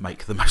necessarily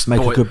make the most a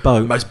good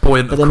boat, most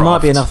buoyant. But there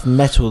might be enough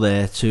metal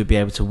there to be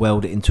able to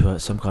weld it into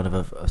some kind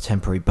of a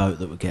temporary boat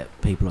that would get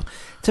people on.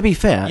 To be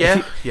fair,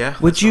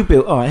 would you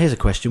build? All right, here's a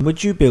question: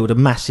 would you build a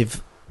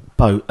massive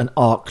boat, an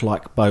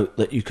ark-like boat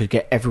that you could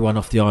get everyone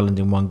off the island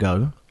in one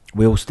go?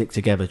 We all stick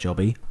together,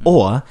 jobby. Mm-hmm.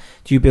 Or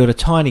do you build a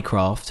tiny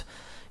craft,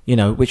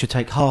 which would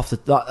take half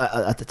at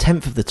the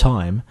 10th of the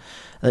time?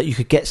 That you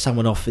could get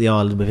someone off the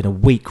island within a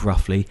week,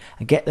 roughly,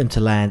 and get them to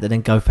land, and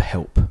then go for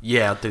help.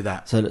 Yeah, I'll do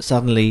that. So that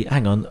suddenly,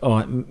 hang on, all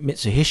right,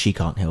 Mitsubishi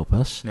can't help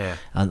us,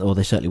 or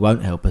they certainly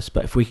won't help us.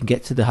 But if we can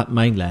get to the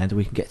mainland,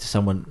 we can get to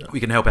someone. We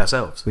can help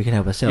ourselves.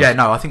 Yeah,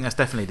 no, I think that's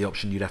definitely the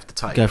option you'd have to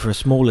take. Go for a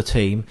smaller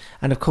team,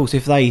 and of course,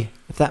 if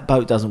that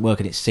boat doesn't work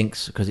and it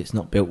sinks because it's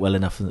not built well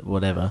enough,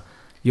 whatever.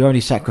 You're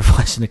only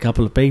sacrificing a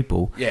couple of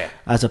people,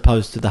 as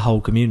opposed to the whole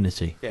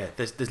community. Yeah,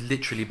 there's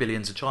literally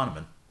billions of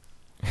Chinamen.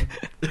 Maybe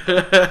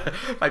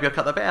I'll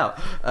cut that bit out.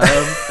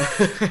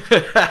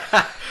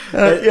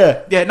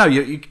 No,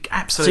 you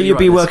absolutely. So you'd right.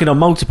 be working on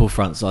multiple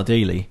fronts,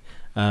 ideally,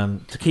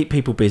 to keep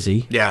people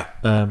busy. Yeah.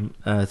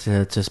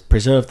 To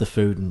preserve the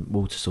food and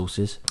water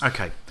sources.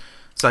 Okay.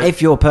 So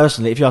if you ask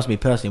me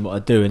personally, what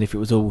I'd do, and if it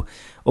was all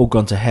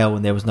gone to hell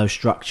and there was no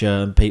structure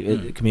and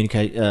people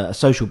communicate a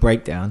social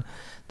breakdown.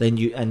 Then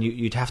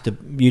you'd have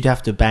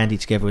to bandy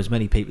together as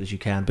many people as you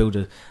can, build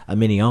a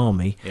mini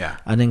army,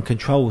 and then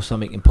control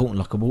something important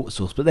like a water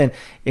source. But then,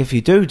 if you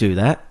do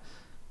that,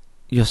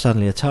 you're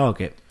suddenly a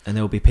target, and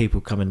there will be people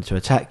coming to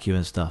attack you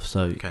and stuff.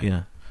 So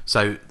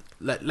So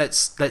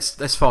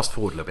let's fast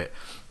forward a little bit.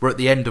 We're at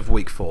the end of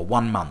week 4,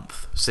 1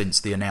 month since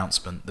the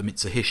announcement. The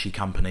Mitsubishi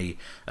company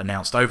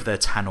announced over their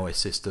Tannoy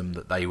system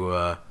that they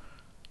were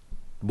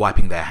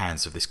wiping their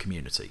hands of this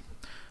community.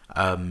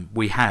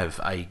 We have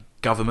a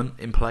government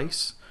in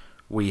place.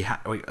 Who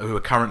are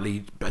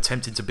currently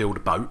attempting to build a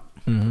boat,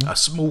 a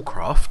small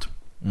craft.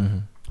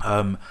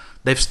 Mm-hmm.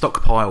 They've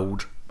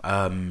stockpiled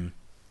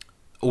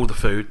all the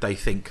food they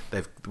think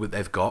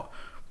they've got,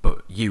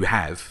 but you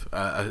have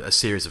a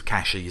series of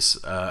caches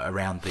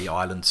around the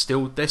island.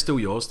 They're still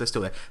yours. They're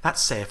still there.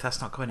 That's safe. That's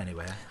not going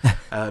anywhere.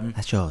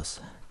 That's yours.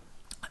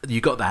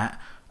 You got that.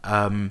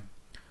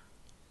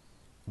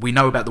 We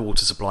know about the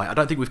water supply. I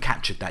don't think we've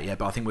captured that yet,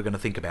 but I think we're going to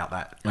think about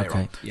that later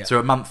on. Yeah. So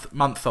a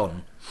month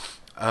on.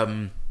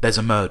 There's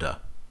a murder.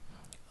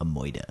 A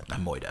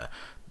moider.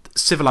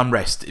 Civil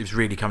unrest is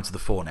really come to the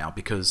fore now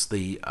because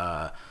the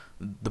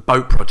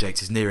boat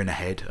project is nearing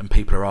ahead and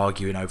people are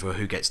arguing over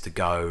who gets to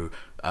go.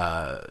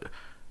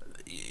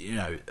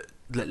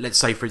 Let's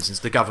say, for instance,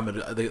 the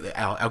government,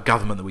 our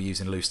government that we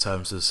use in loose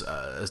terms,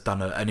 has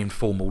done an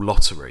informal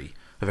lottery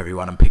of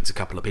everyone and picked a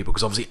couple of people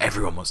because obviously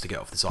everyone wants to get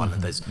off this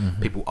island. Mm-hmm, There's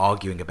people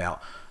arguing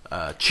about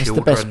children. It's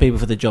the best people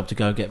for the job to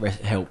go get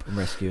help and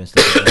rescue and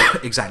stuff like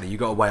that. Exactly. You've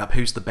got to weigh up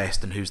who's the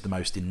best and who's the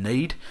most in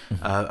need,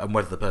 and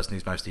whether the person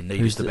who's most in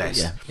need is the best.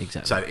 Yeah,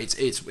 exactly. So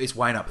it's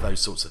weighing up those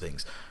sorts of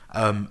things.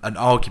 An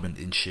argument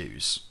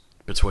ensues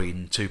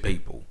between two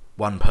people.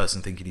 One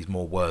person thinking he's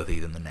more worthy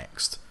than the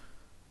next.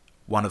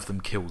 One of them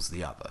kills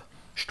the other,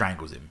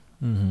 strangles him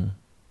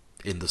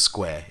in the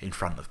square in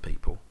front of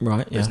people.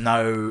 Right. There's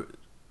no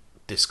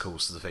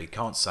discourse to the thing.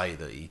 Can't say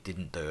that he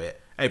didn't do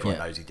it. Everyone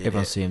knows he did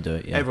Everyone see him do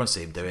it. Yeah. Everyone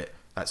see him do it.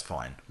 That's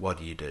fine. What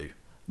do you do?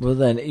 Well,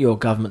 then your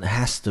government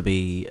has to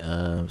be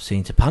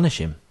seen to punish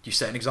him. Do you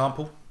set an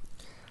example?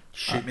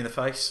 Shoot me in the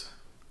face?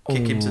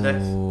 Kick him to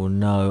death? Oh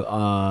no!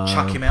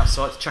 Chuck him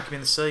outside? Chuck him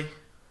in the sea?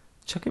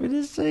 Chuck him in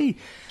the sea?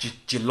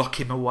 Do you lock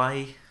him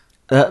away?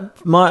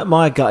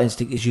 My gut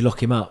instinct is you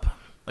lock him up.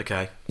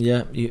 Okay.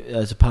 Yeah,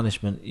 as a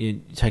punishment,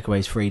 you take away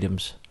his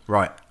freedoms.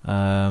 Right.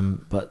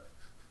 But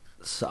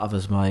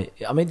others might.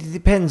 I mean, it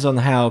depends on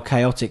how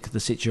chaotic the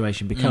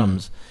situation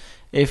becomes.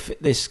 If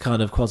this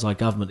kind of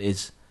quasi-government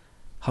is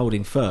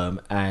holding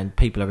firm and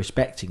people are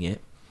respecting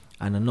it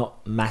and are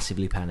not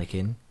massively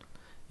panicking,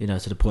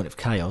 to the point of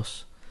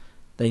chaos,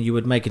 then you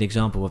would make an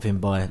example of him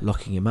by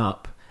locking him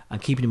up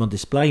and keeping him on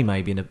display,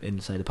 maybe in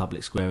say the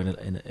public square in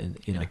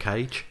a in a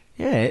cage.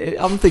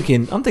 Yeah, I'm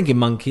thinking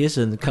monkeys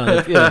and kind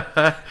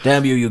of,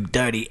 damn you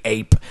dirty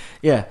ape.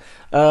 Yeah.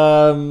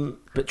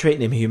 But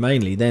treating him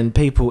humanely, then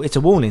it's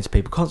a warning to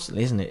people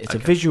constantly, isn't it? It's a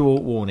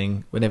visual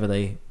warning whenever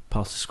they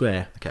pass the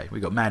square. Okay, we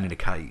got man in a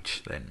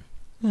cage then.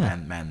 Yeah.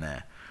 Man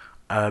there.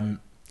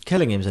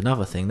 Killing him's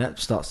another thing. That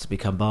starts to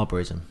become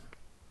barbarism.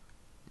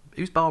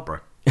 Who's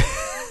Barbara?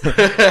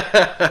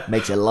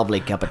 Makes a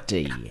lovely cup of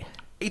tea.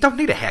 He don't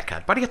need a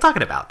haircut. What are you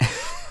talking about?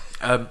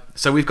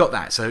 So we've got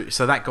that. So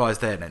that guy's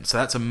there then. So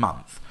that's a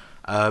month.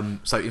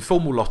 So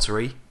informal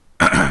lottery,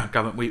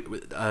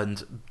 government.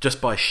 And just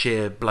by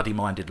sheer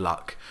bloody-minded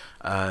luck,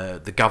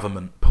 the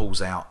government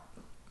pulls out.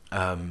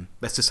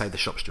 Let's just say the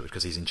shop steward,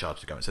 because he's in charge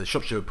of the government. So the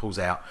shop steward pulls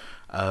out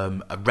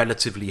a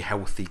relatively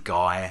healthy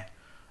guy,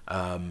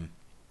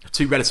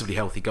 two relatively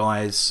healthy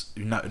guys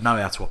who know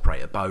how to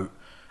operate a boat.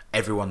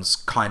 Everyone's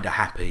kind of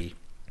happy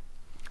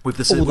with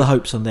all the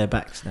hopes on their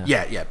backs now.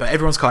 Yeah, but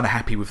everyone's kind of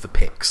happy with the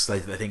picks. They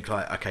think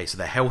like, okay, so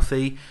they're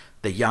healthy,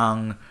 they're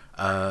young.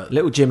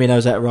 Little Jimmy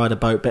knows how to ride a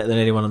boat better than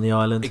anyone on the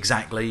island.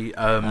 Exactly.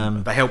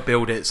 They help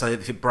build it, so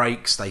if it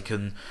breaks, they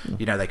can,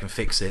 they can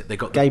fix it. They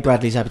got Gay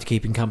Bradley's happy to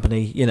keep him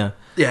company. Yeah.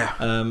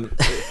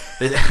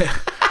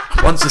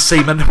 Once a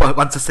seaman,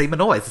 always a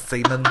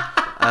seaman.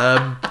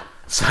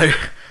 So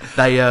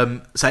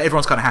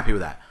everyone's kind of happy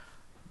with that.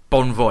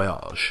 Bon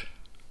voyage.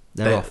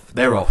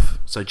 They're off.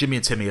 So Jimmy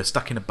and Timmy are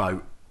stuck in a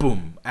boat.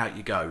 Boom, out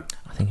you go.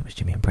 I think it was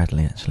Jimmy and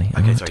Bradley, actually.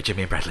 Okay, sorry,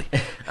 Jimmy and Bradley.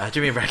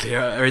 Jimmy and Bradley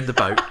are in the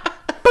boat.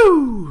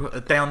 Boo!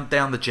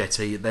 Down the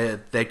jetty.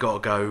 They got to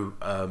go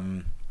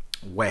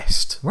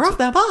west. We're off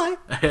now,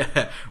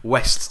 bye.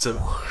 West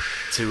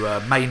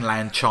to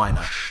mainland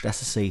China. That's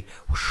the sea.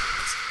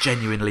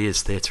 Genuinely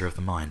is theatre of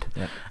the mind.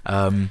 Yeah.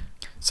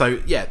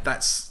 So yeah,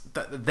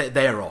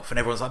 they're off, and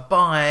everyone's like,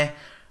 bye.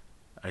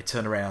 And they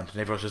turn around,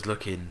 and everyone's just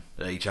looking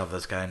at each other,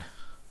 going,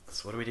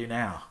 so what do we do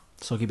now?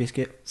 Soggy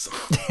biscuit.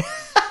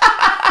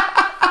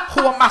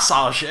 What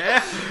massage,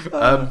 yeah?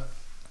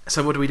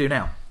 So what do we do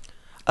now?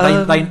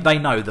 They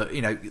know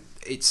that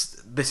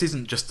this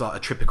isn't just like a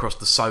trip across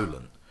the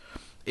Solent.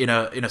 In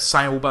a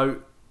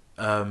sailboat,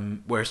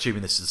 we're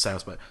assuming this is a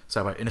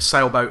sailboat. In a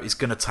sailboat, it's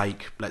going to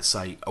take, let's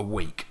say,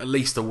 at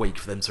least a week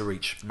for them to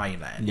reach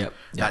mainland. Yep.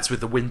 That's with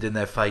the wind in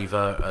their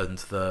favour and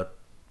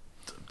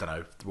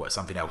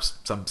something else,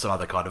 some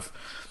other kind of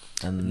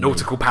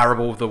nautical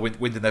parable. The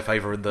wind in their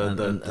favour and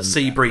the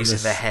sea breeze in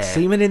their hair.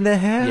 Semen in their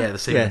hair. Yeah, the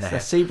semen in their hair.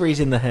 The sea breeze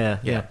in the hair.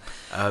 Yeah.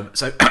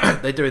 So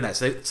they're doing that.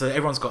 So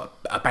everyone's got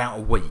about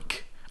a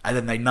week, and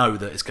then they know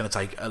that it's going to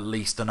take at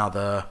least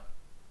another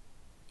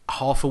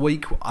half a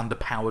week under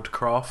powered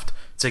craft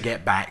to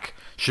get back.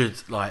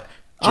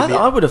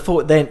 I would have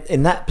thought then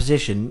in that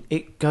position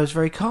it goes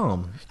very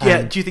calm.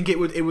 Yeah. Do you think it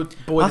would buoy the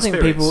spirits? I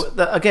think people,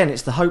 again,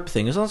 it's the hope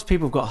thing. As long as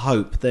people have got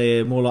hope,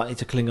 they're more likely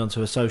to cling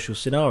onto a social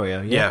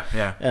scenario.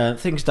 Yeah.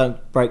 Things don't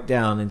break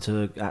down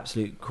into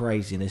absolute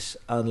craziness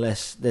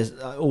unless there's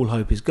all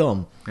hope is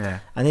gone. Yeah.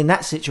 And in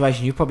that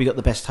situation, you've probably got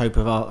the best hope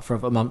for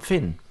a month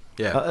in.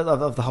 Yeah.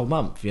 Of the whole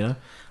month.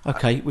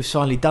 Okay, we've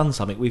finally done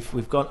something.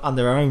 We've gone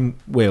under our own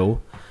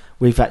will.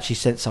 We've actually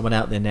sent someone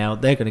out there now.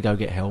 They're going to go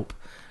get help.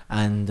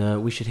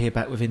 And we should hear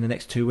back within the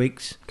next 2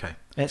 weeks. Okay,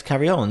 let's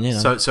carry on.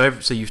 So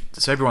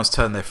everyone's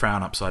turned their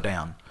frown upside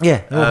down.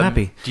 Yeah, they're all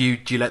happy. Do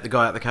you let the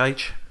guy out of the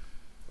cage?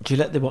 Do you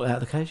let the what out of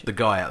the cage? The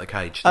guy out of the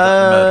cage. The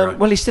murderer.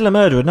 Well, he's still a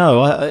murderer.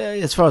 No,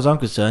 as far as I'm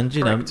concerned,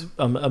 Correct.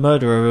 A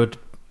murderer would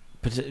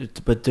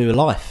do a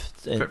life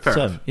Fair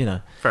term.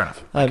 enough. Fair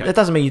enough. Okay. That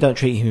doesn't mean you don't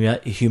treat him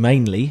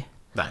humanely.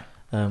 No,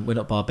 we're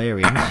not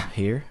barbarians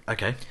here.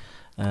 Okay.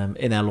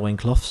 In our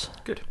loincloths.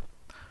 Good.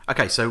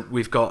 Okay, so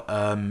we've got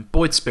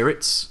buoyed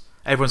spirits.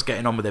 Everyone's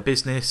getting on with their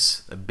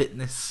business,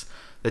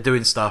 they're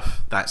doing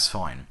stuff, that's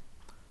fine.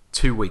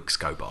 2 weeks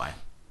go by.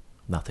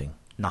 Nothing.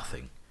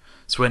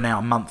 So we're now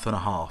a month and a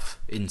half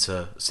since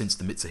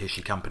the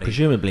Mitsubishi company.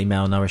 Presumably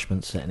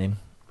malnourishment setting in.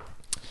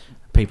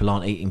 People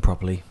aren't eating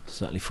properly,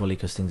 certainly fully,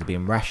 because things are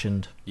being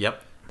rationed.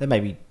 Yep. There may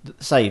be,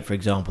 say for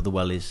example, the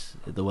well is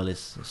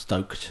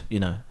stoked.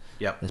 Yep.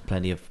 There's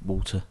plenty of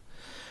water.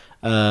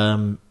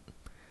 I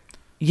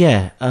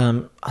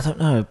don't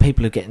know.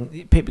 People are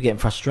getting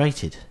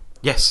frustrated.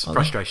 Yes,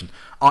 frustration.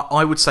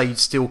 I would say you'd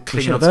still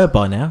cling on. Heard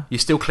by now. You're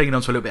still clinging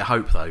on to a little bit of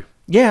hope, though.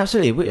 Yeah,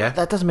 absolutely.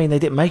 That doesn't mean they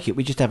didn't make it.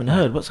 We just haven't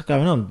heard what's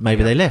going on.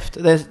 Maybe they left.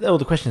 There's all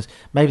the questions.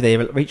 Maybe they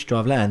reached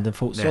dry land and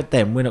thought, "Sod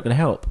them, we're not going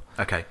to help."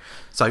 Okay,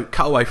 so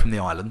cut away from the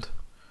island.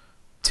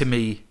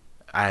 Timmy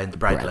and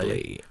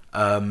Bradley.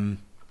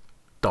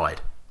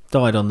 Died.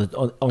 Died on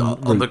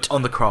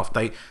the craft.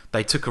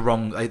 They took a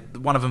wrong.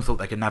 One of them thought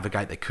they could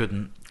navigate. They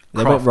couldn't.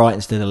 They went right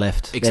instead of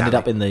left. Exactly. They ended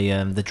up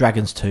in the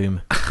dragon's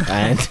tomb,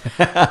 and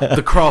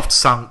the craft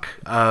sunk.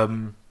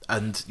 And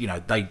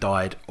they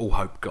died. All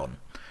hope gone.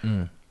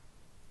 Mm.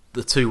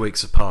 The 2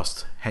 weeks have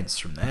passed. Hence,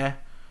 from there,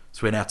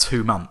 so we're now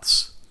 2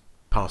 months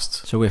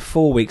past. So we're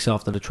 4 weeks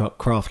after the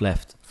craft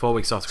left. 4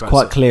 weeks after. It's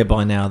quite clear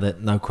by now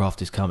that no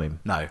craft is coming.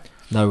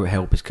 No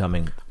help is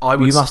coming.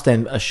 You must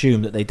then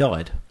assume that they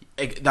died.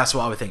 That's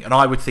what I would think, and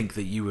I would think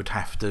that you would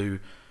have to.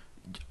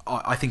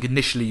 I think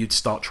initially you'd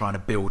start trying to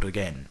build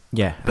again.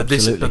 Yeah, But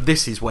absolutely.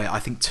 this is where I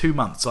think 2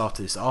 months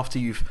after this, after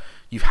you've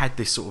had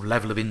this sort of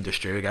level of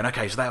industry, we're going,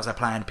 okay, so that was our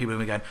plan. People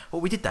are going,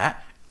 well, we did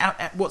that.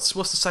 What's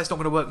to say it's not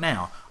going to work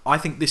now? I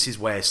think this is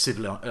where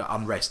civil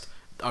unrest.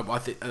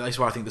 That's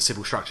where I think the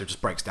civil structure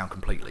just breaks down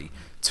completely.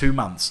 2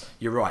 months,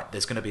 you're right.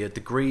 There's going to be a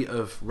degree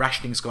of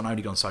rationing's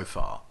only gone so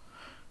far.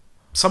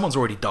 Someone's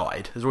already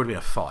died. There's already been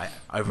a fight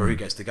over who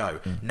gets to go.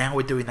 Now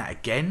we're doing that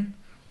again.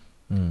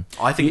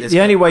 I think The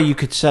only way you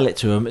could sell it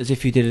to them is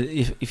if you did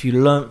it, if you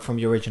learnt from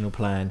your original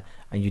plan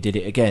and you did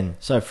it again.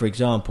 So, for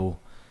example,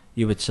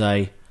 you would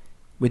say,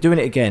 "We're doing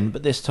it again,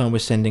 but this time we're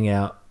sending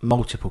out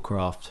multiple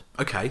craft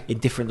okay. in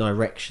different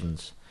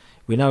directions.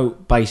 We know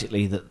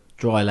basically that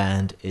dry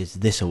land is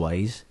this a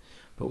ways,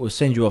 but we'll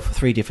send you off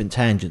 3 different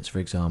tangents, for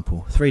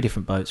example, 3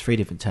 different boats, 3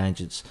 different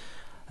tangents,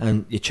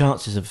 and your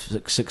chances of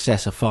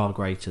success are far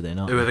greater then,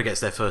 aren't they? Whoever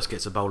gets there first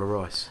gets a bowl of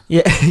rice.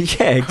 Yeah,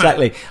 yeah,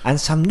 exactly, and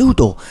some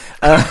noodle."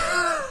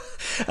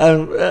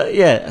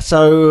 Yeah,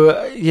 so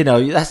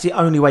that's the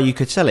only way you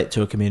could sell it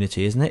to a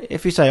community, isn't it?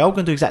 If you say, "Oh, I'm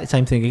going to do exactly the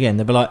same thing again,"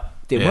 they'll be like,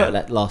 "Didn't work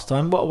that last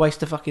time. What a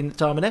waste of fucking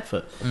time and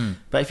effort."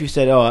 But if you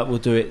said, "All right, we'll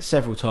do it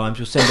several times.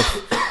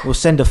 We'll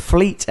send a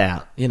fleet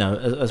out,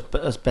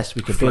 as best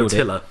we can build it."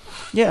 Flotilla.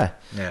 Yeah,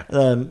 Yeah.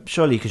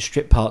 surely you can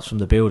strip parts from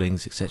the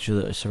buildings, etc.,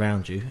 that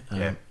surround you.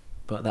 Yeah.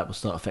 But that will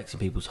start affecting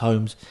people's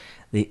homes.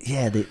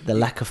 The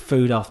lack of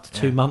food after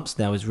 2 months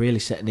now is really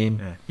setting in.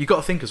 Yeah. You got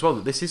to think as well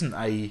that this isn't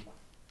a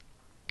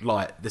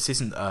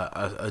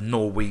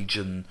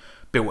Norwegian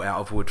built out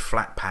of wood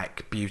flat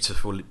pack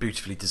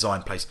beautifully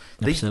designed place.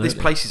 This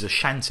place is a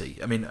shanty.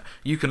 I mean,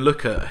 you can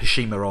look at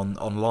Hashima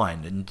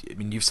online, and I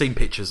mean you've seen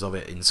pictures of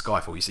it in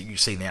Skyfall. You've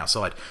seen the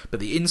outside,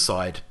 but the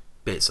inside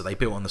bits that they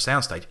built on the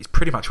soundstage is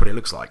pretty much what it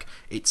looks like.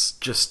 It's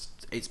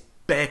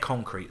bare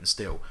concrete and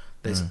steel.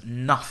 There's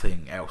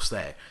nothing else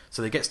there.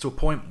 So it gets to a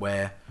point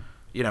where,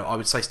 I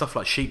would say stuff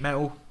like sheet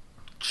metal,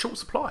 short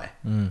supply.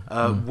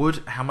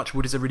 Wood, how much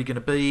wood is there really going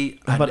to be?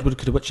 How much wood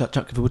could a woodchuck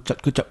chuck if a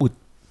woodchuck could chuck wood?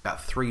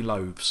 About 3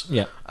 loaves.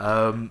 Yeah.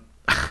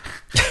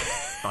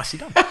 Nicely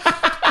done.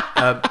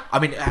 I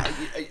mean,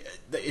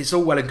 it's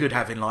all well and good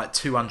having like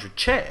 200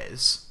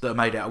 chairs that are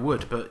made out of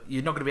wood, but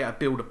you're not going to be able to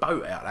build a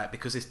boat out of that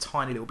because there's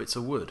tiny little bits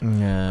of wood.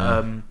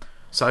 Yeah.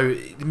 So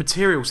the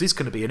materials is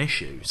going to be an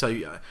issue.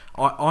 So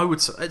I would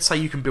let's say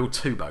you can build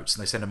 2 boats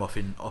and they send them off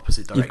in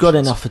opposite directions. You've got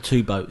enough for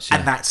 2 boats, yeah.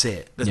 And that's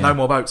it. There's no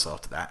more boats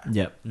after that.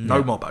 Yep.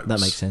 No more boats.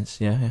 That makes sense.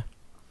 Yeah.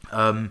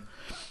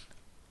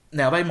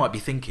 Now they might be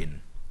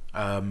thinking,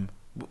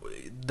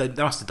 they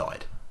must have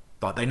died.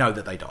 Like they know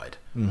that they died.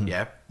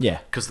 Yeah. Yeah.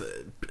 Because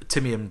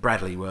Timmy and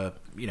Bradley were,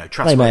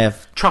 They may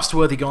have.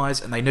 trustworthy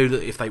guys, and they knew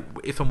that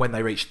if and when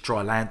they reached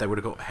dry land, they would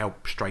have got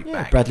help straight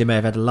back. Bradley may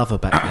have had a lover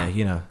back there,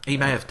 He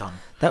may have done.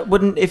 That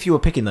wouldn't, if you were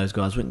picking those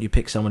guys, wouldn't you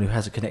pick someone who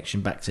has a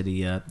connection back to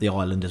the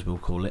island, as we'll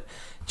call it?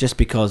 Just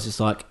because it's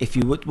like, if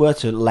you were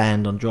to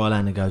land on dry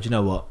land and go, "Do you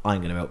know what? I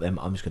ain't going to help them.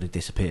 I'm just going to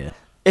disappear."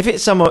 If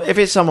it's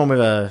someone with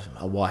a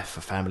wife,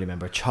 a family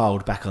member, a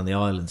child back on the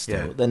island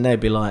still, then they'd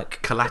be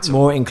like Collateral.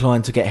 more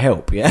inclined to get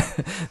help,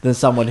 than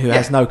someone who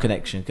has no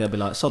connection. They'd be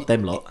like, "Sod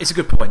them lot." It's a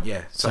good point,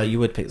 yeah. So you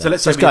would pick that. So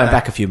let's say going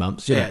back a few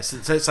months, So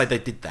let's say they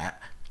did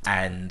that,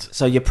 and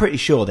so you're pretty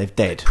sure they're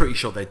dead. pretty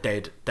sure they're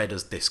dead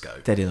as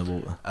disco. Dead in the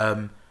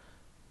water.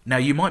 Now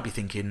you might be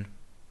thinking,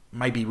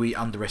 maybe we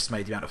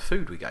underestimated the amount of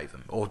food we gave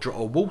them, or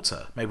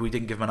water. Maybe we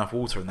didn't give them enough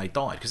water and they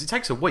died, because it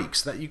takes a week.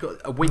 So that you've got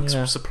a week's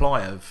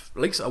supply of,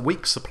 at least a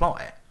week's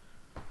supply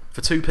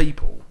for 2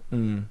 people.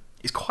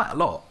 It's quite a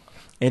lot.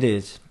 It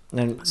is.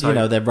 And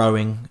So- they're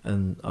rowing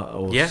and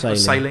or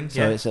sailing.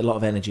 So it's a lot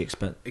of energy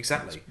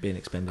Exactly. being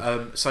expended.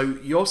 So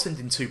you're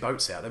sending 2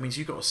 boats out. That means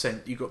you've got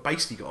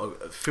to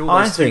fill.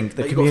 I Those think you've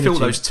the got to fill community-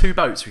 those 2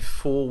 boats with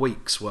 4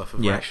 weeks worth of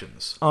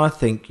rations. I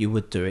think you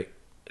would do it.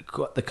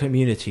 The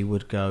community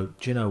would go,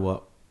 "Do you know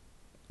what?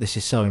 This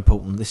is so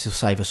important. This will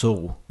save us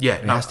all. Yeah,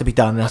 it has to be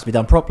done. It has to be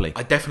done properly."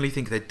 I definitely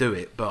think they'd do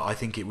it, but I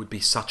think it would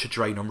be such a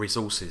drain on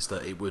resources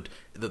that it would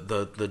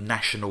the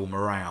national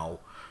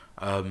morale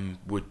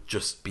would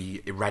just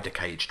be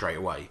eradicated straight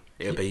away.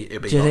 It'd be.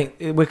 Do you think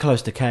we're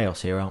close to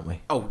chaos here, aren't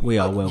we? Oh, we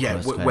are close to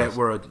chaos.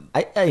 we're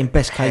in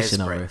best case hair's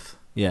scenario. breadth.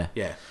 Yeah.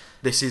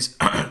 This is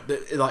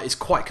like, it's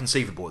quite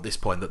conceivable at this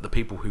point that the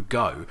people who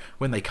go,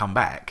 when they come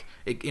back,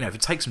 if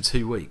it takes them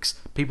 2 weeks,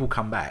 people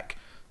come back.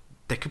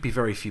 There could be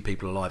very few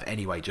people alive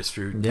anyway, just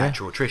through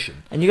natural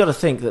attrition. And you got to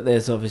think that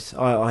there's obviously,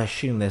 I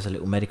assume there's a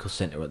little medical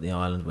centre at the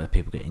island where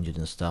people get injured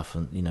and stuff,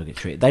 and get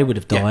treated. They would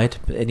have died,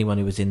 but anyone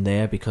who was in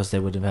there, because they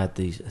would have had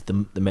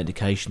the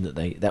medication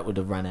that would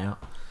have run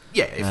out.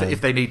 Yeah,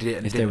 if they needed it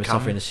and if it they didn't were come,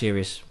 suffering a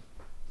serious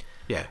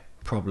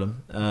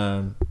problem.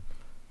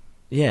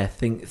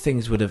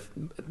 Things would have,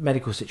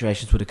 medical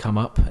situations would have come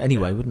up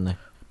anyway, wouldn't they?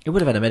 It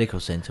would have had a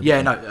medical centre.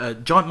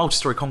 Giant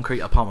multi-storey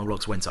concrete apartment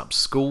blocks went up.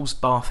 Schools,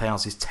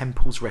 bathhouses,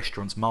 temples,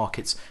 restaurants,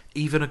 markets,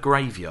 even a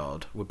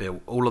graveyard were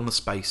built, all on the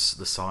space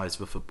the size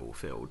of a football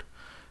field.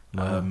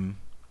 Wow.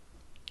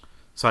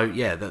 So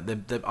yeah,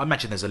 I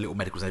imagine there's a little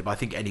medical thing, but I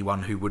think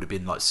anyone who would have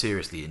been like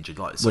seriously injured,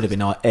 like would have been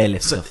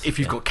airlifted. So off, if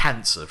you've got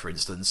cancer, for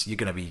instance, you're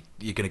gonna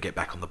get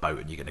back on the boat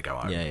and you're gonna go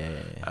home.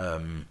 Yeah.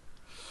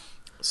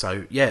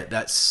 So yeah,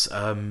 that's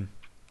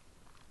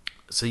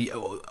so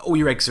all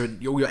your eggs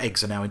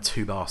are now in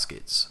two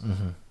baskets.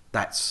 Mm-hmm.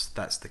 That's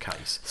the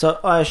case. So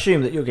I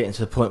assume that you're getting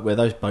to the point where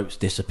those boats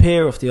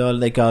disappear off the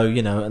island. They go,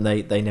 and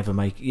they never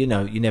make, you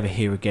never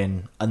hear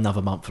again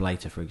another month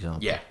later, for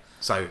example. Yeah.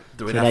 So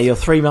now you're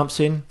 3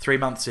 months in. 3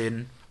 months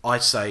in, I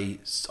say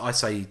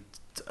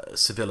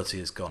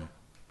civility is gone,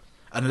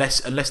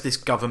 unless this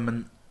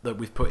government that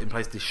we've put in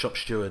place, this shop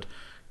steward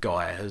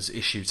guy, has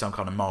issued some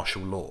kind of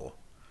martial law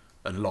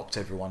and locked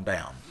everyone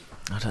down.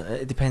 I don't know,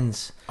 it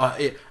depends.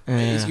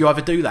 You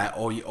either do that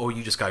or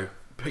you just go,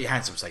 put your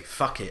hands up and say,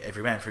 fuck it,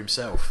 every man for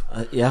himself.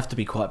 You have to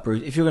be quite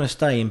brutal. If you're going to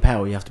stay in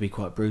power, you have to be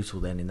quite brutal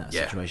then in that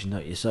situation,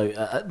 don't you? So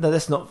no,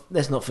 let's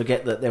not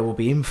forget that there will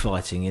be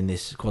infighting in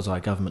this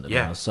quasi-government of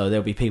ours. So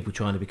there'll be people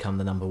trying to become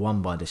the number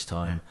one by this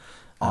time,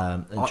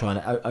 and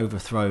trying to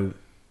overthrow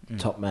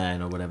top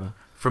man or whatever.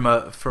 From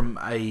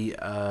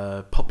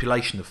a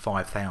population of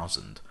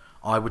 5,000,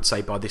 I would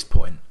say by this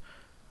point,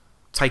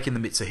 taking the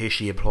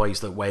Mitsubishi employees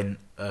that went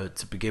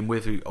to begin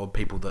with, or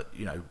people that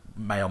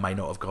may or may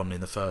not have gone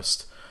in the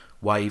first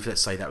wave, let's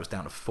say that was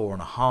down to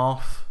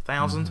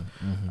 4,500.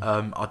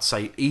 I'd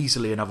say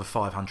easily another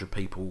 500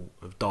 people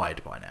have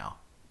died by now.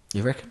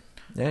 You reckon?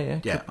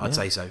 Yeah. I'd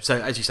say so.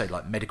 So as you say,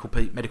 like medical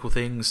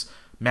things,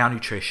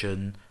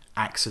 malnutrition,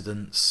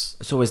 accidents.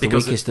 It's always the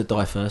weakest that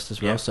die first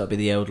as well. So it'd be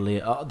the elderly,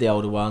 the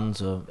older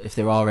ones, or if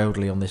there are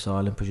elderly on this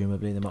island,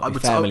 presumably there might be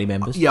family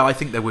members. Yeah, I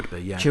think there would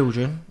be. Yeah,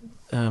 children.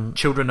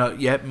 Children are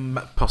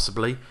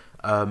possibly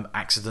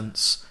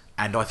accidents.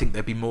 And I think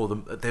there'd be more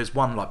than there's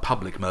one like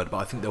public murder, but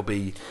I think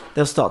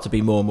there'll start to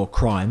be more and more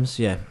crimes,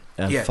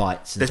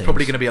 fights. There's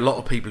probably going to be a lot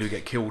of people who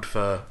get killed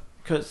for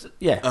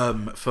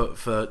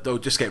they'll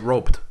just get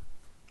robbed.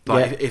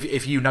 Like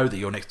if you know that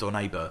your next door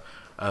neighbour,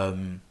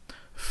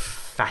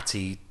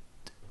 fatty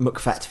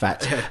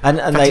McFat, and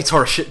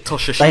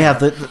Toshashima, they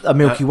have a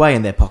Milky Way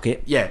in their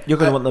pocket. Yeah, you're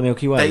going to want the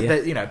Milky Way.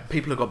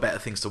 People have got better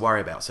things to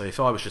worry about. So if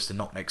I was just to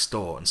knock next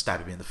door and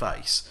stab him in the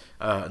face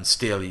and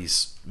steal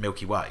his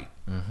Milky Way.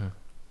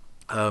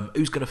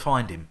 Who's going to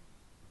find him?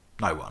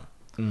 No one.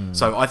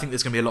 So I think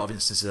there's going to be a lot of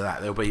instances of that.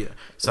 There'll be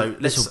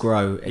this will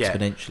grow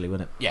exponentially,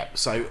 won't it? Yeah.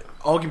 So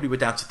arguably we're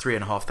down to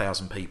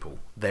 3,500 people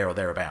there or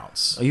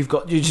thereabouts. Oh, you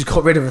just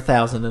got rid of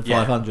 1,500.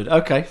 Yeah.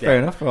 Okay, fair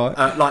enough. All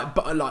right.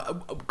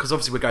 Because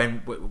obviously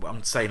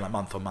I'm saying like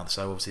month on month.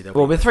 So obviously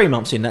we're 3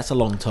 months in. That's a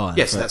long time.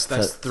 Yes,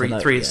 that's three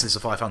instances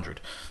of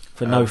 500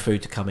 for no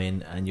food to come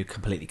in, and you're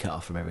completely cut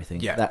off from everything.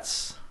 Yeah,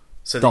 that's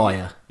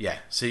dire.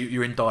 So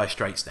you're in dire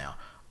straits now.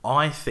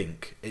 I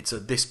think it's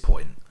at this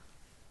point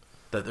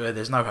that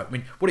there's no hope. I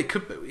mean, what it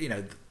could be,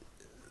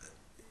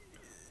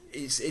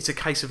 it's a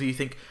case of you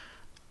think,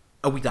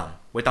 are we done?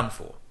 We're done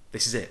for.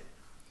 This is it.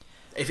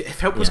 If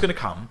help was going to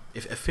come,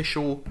 if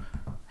official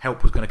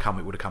help was going to come,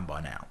 it would have come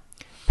by now.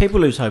 People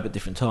lose hope at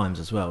different times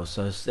as well.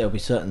 So there'll be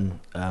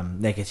certain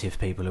negative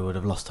people who would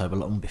have lost hope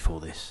long before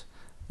this.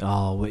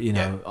 I'm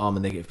a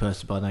negative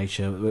person by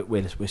nature.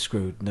 We're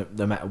screwed.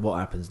 No matter what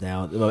happens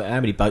now. How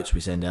many boats we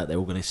send out, they're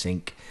all going to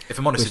sink. If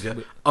I'm honest with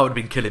you, I would have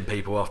been killing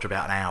people after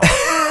about an hour.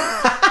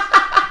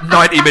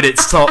 90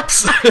 minutes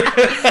tops.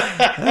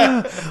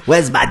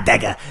 Where's my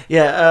dagger?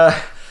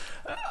 Yeah.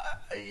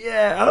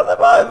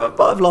 I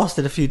might have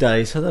lasted a few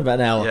days. I don't know about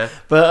an hour.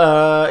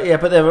 Yeah.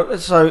 But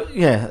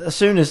as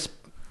soon as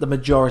the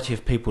majority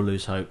of people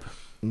lose hope,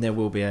 there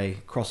will be a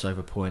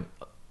crossover point.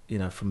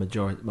 From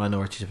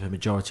minority to a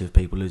majority of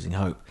people losing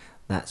hope,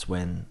 that's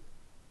when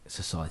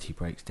society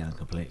breaks down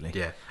completely.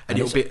 Yeah, and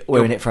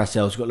we're in it for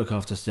ourselves. We've got to look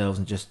after ourselves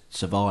and just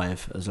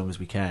survive as long as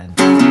we can.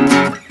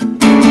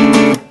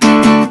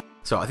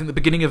 So I think the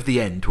beginning of the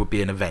end would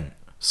be an event.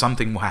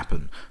 Something will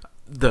happen.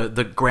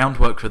 The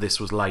groundwork for this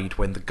was laid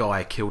when the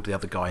guy killed the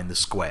other guy in the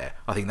square.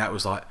 I think that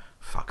was like,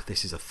 fuck,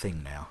 this is a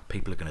thing now.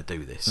 People are going to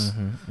do this.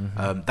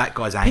 That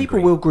guy's angry.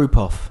 People will group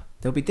off.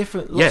 There'll be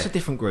lots of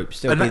different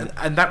groups. And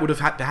that would have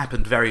had to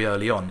happen very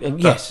early on.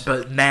 Yes.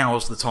 But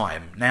now's the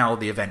time. Now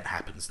the event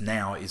happens.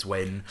 Now is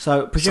when...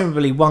 So,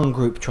 presumably one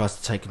group tries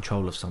to take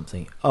control of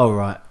something. Oh,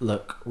 right,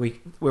 look, we're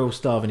all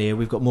starving here.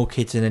 We've got more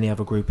kids than any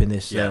other group in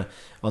this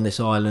on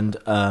this island.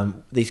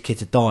 These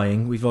kids are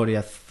dying. We've already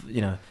had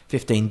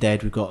 15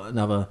 dead. We've got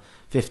another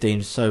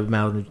 15 so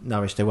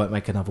malnourished they won't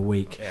make another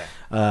week.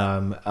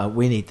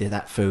 We need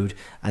that food,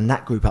 and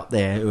that group up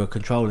there who are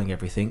controlling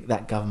everything,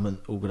 that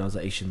government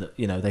organisation that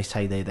they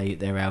say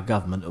they're our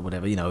government or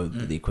whatever,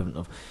 the equivalent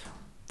of,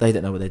 they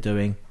don't know what they're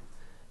doing.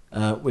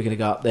 We're going to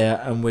go up there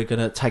and we're going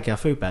to take our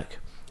food back.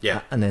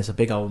 And there's a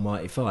big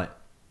almighty fight.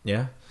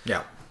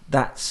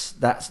 That's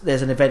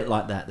there's an event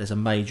like that. There's a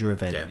major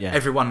event.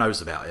 Everyone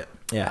knows about it.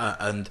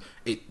 And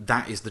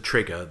that is the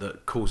trigger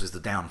that causes the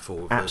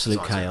downfall of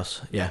absolute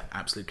chaos.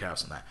 Absolute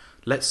chaos. And that,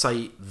 let's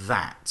say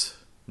that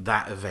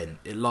event,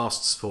 it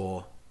lasts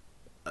for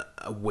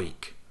a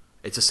week.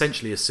 It's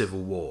essentially a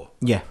civil war.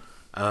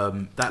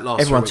 That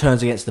last Everyone 3 weeks,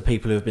 turns against the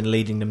people who have been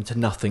leading them to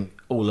nothing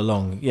all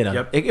along. You know,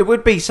 Yep. it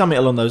would be something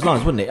along those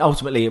lines, wouldn't it?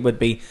 Ultimately, it would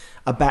be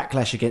a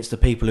backlash against the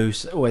people who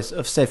always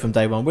have said from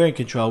day one, "We're in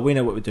control. We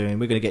know what we're doing.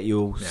 We're going to get you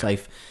all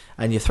safe."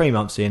 And you're 3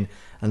 months in,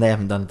 and they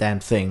haven't done a damn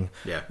thing.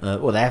 Yeah.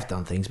 Well, they have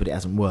done things, but it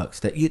hasn't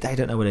worked. They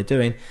don't know what they're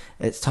doing.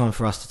 It's time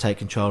for us to take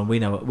control, and we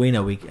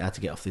know how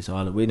to get off this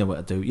island. We know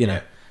what to do. You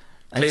know,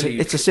 Yeah.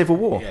 it's a civil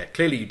war. Yeah,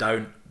 clearly you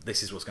don't.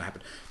 This is what's going to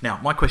happen. Now,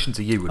 my question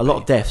to you would A be... lot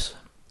of deaths.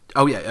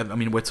 Oh, yeah, I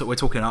mean, we're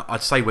talking...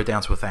 I'd say we're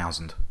down to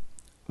 1,000.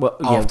 Well,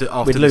 After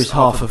we'd lose this-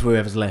 half after- of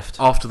whoever's left.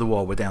 After the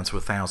war, we're down to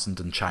 1,000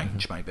 and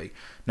change, maybe.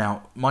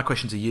 Now, my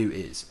question to you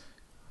is,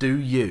 do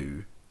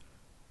you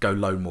go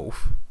lone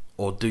wolf,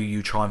 or do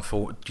you try and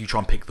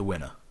pick the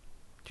winner?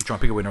 Do you try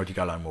and pick a winner, or do you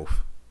go lone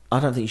wolf? I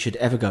don't think you should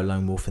ever go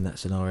lone wolf in that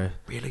scenario.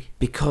 Really?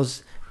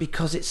 Because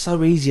it's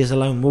so easy as a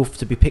lone wolf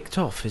to be picked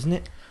off, isn't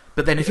it?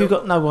 But then If you've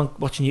got no one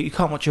watching you, you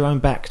can't watch your own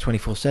back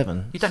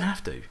 24/7. You don't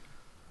have to.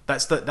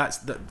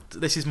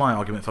 This is my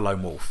argument for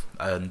lone wolf,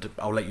 and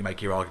I'll let you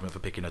make your argument for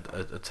picking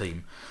a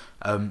team.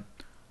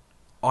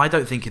 I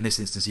don't think in this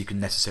instance you can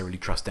necessarily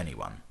trust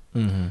anyone.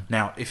 Mm-hmm.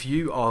 Now, if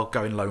you are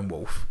going lone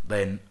wolf,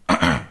 then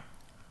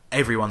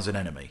everyone's an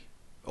enemy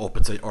or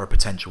a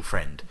potential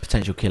friend.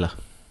 Potential killer.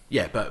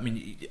 Yeah, but I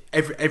mean,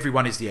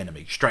 everyone is the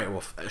enemy straight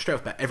off.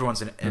 Bat, everyone's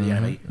the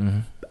enemy,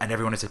 and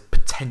everyone is a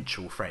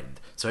potential friend.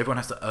 So everyone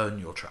has to earn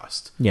your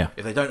trust. Yeah.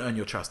 If they don't earn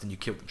your trust, then you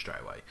kill them straight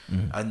away.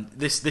 And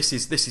this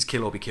is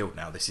kill or be killed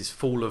now. This is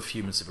fall of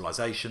human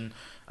civilization.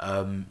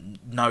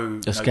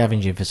 You're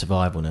scavenging for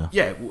survival now.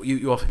 Yeah,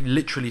 you are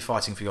literally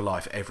fighting for your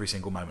life every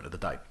single moment of the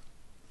day.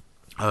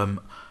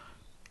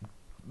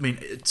 I mean,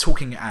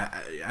 talking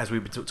as we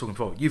were talking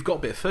before, you've got a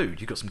bit of food,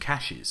 you've got some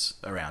caches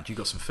around, you've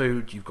got some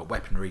food, you've got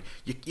weaponry,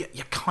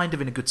 you're kind of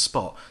in a good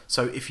spot.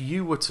 So if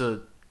you were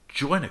to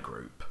join a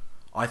group,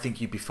 I think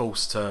you'd be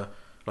forced to,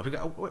 like,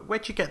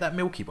 where'd you get that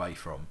Milky Way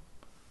from?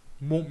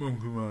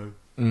 Milky Way.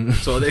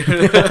 So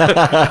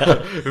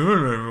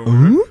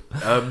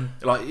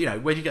like, you know,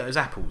 where'd you get those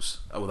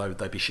apples? Although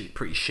they'd be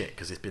pretty shit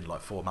because it's been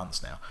like 4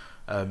 months now.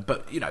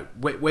 But you know,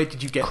 where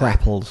did you get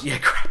Crapples? Yeah,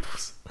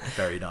 crapples.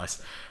 Very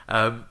nice.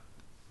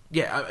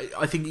 Yeah,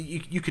 I think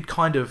you could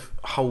kind of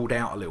hold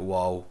out a little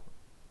while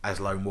as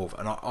lone wolf,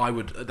 and I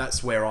would.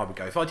 That's where I would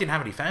go if I didn't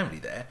have any family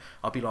there.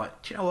 I'd be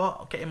like, do you know what?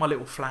 I'll get in my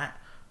little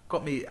flat,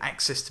 got me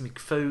access to me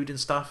food and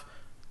stuff.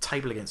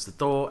 Table against the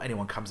door.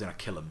 Anyone comes in, I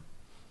kill them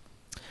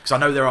because I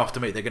know they're after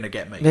me. They're going to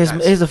get me.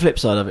 Here's the flip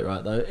side of it,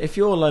 right? Though, if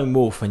you're a lone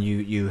wolf and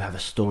you have a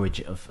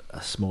storage of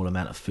a small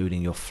amount of food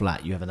in your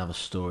flat, you have another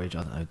storage.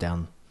 I don't know,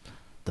 down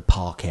the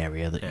park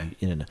area that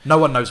you know. No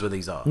one knows where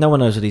these are. No one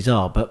knows where these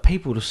are, but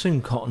people will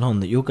soon cotton on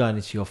that you're going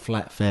into your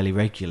flat fairly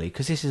regularly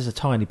because this is a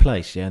tiny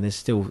place, yeah, and there's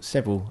still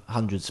several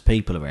hundreds of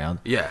people around.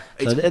 Yeah,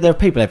 so there are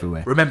people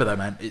everywhere. Remember though,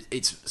 man,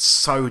 it's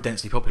so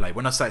densely populated.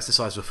 When I say it's the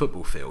size of a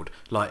football field,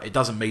 like, it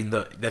doesn't mean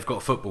that they've got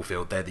a football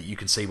field there that you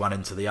can see one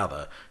into the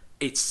other.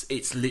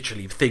 It's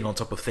literally thing on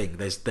top of thing.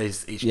 It's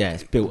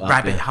built up.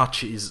 Rabbit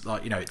hutches,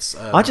 like, you know. It's.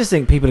 I just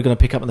think people are going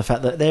to pick up on the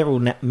fact that they're all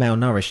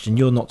malnourished and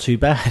you're not too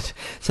bad.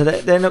 So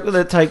they're not going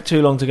to take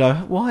too long to go,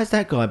 why is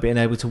that guy being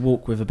able to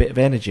walk with a bit of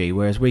energy,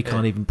 whereas we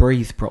can't even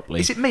breathe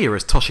properly? Is it me, or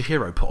has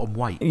Toshihiro put on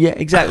weight? Yeah,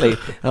 exactly.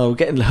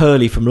 Getting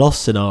Hurley from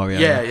Lost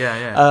scenario.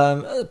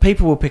 Yeah.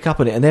 People will pick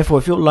up on it, and therefore,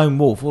 if you're lone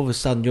wolf, all of a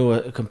sudden you're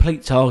a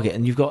complete target,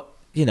 and you've got,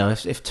 you know,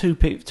 if two,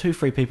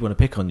 3 people want to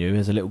pick on you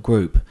as a little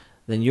group,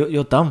 then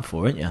you're done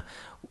for, aren't you?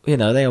 You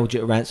know, they hold you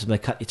to ransom, they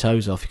cut your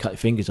toes off, you cut your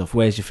fingers off,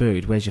 where's your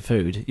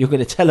food? You're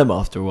going to tell them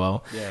after a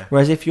while. Yeah.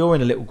 Whereas if you're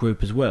in a little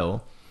group as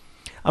well,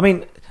 I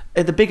mean,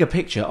 in the bigger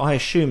picture, I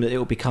assume that it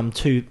will become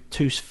two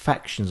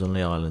factions on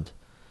the island.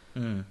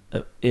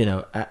 You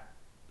know,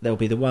 there'll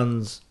be the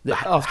ones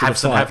that after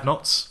haves the fight, and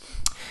have-nots.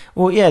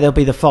 Well, yeah, there'll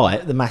be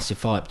the massive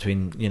fight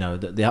between, you know,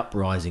 the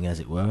uprising, as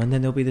it were, and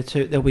then there'll be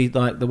there'll be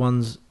like the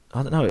ones,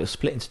 I don't know, it'll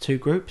split into 2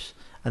 groups,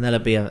 and they'll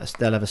have a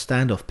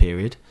standoff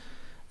period,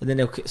 and then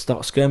they'll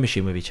start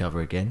skirmishing with each other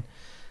again.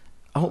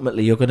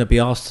 Ultimately, you're going to be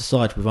asked to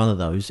side with one of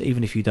those,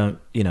 even if you don't,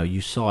 you know,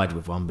 you side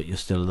with one, but you're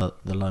still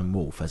the lone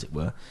wolf, as it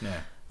were.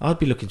 Yeah. I'd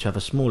be looking to have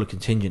a smaller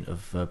contingent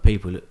of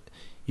people that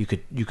you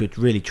could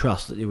really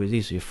trust, that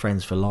these are your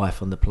friends for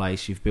life on the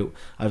place. You've built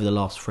over the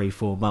last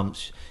 3-4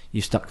 months.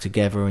 You've stuck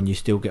together and you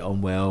still get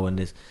on well, and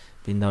there's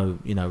been no,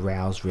 you know,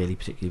 rows really,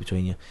 particularly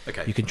between you.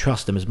 Okay. You can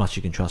trust them as much as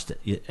you can trust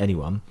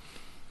anyone.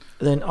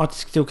 Then I'd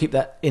still keep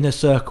that inner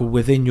circle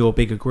within your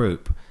bigger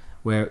group,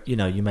 where, you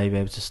know, you may be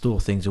able to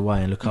store things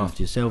away and look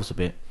after yourselves a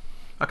bit.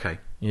 Okay.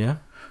 Yeah.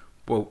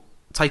 Well,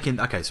 so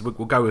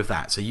we'll go with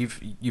that. So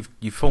you've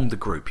formed a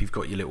group. You've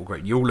got your little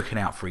group. You're all looking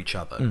out for each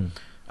other.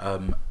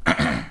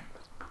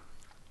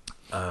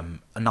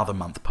 Another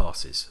month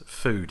passes.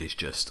 Food is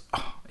just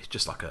it's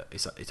just like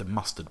it's a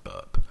mustard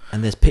burp.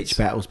 And there's pitched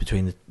battles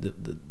between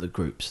the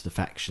groups, the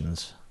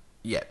factions.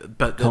 Yeah,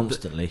 but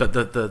constantly.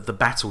 The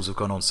battles have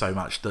gone on so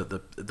much that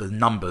the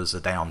numbers are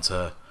down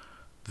to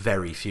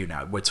very few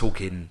now. We're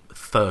talking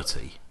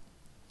 30.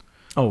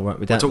 Oh, right.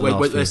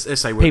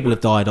 Let's say people have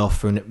died off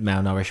from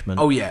malnourishment.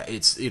 Oh yeah,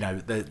 it's, you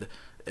know,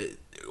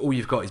 all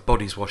you've got is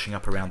bodies washing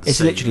up around the It's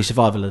sea. literally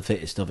survival of the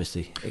fittest.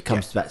 Obviously, it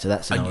comes back to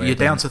that scenario. And you're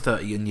down doesn't to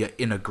 30 and you're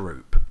in a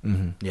group.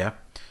 Mm-hmm. Yeah.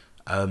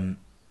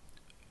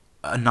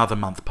 Another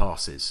month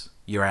passes.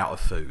 You're out of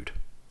food.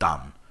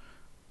 Done.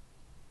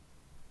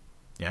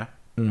 Yeah.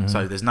 Mm-hmm.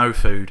 So there's no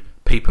food.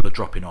 People are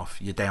dropping off.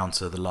 You're down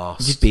to the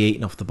last. You'd be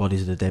eating off the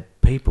bodies of the dead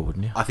people,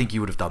 wouldn't you? I think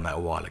you would have done that a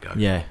while ago.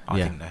 Yeah, I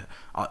yeah. think that.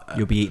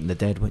 You'll be eating the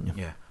dead, wouldn't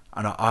you? Yeah.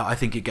 And I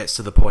think it gets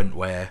to the point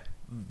where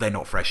they're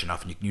not fresh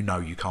enough, and you know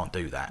you can't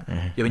do that.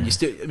 I mean, you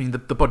still. I mean, the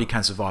body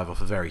can survive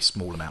off a very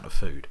small amount of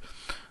food.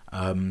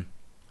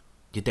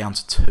 You're down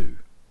to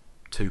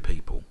two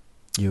people.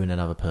 You and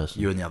another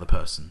person. You and the other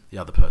person. The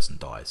other person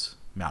dies,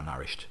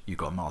 malnourished. You've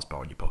got a Mars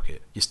bar in your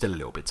pocket. You're still a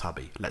little bit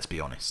tubby. Let's be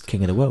honest.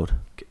 King of the world.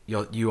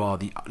 You are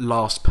the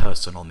last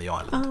person on the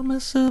island. I'm a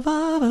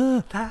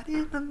survivor. I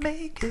didn't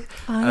make it.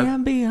 I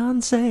am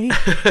Beyonce.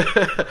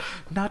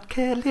 Not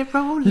Kelly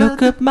Rowland.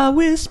 Look at my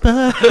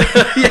whisper.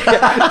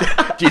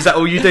 Is that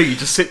all you do? You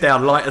just sit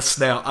down, light a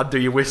snout, undo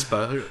your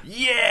whisper.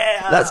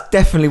 Yeah, That's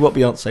definitely what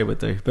Beyonce would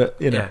do. But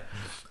you know,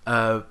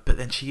 yeah. But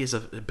then she is a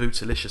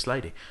bootylicious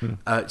lady.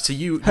 So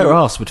her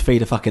ass would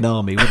feed a fucking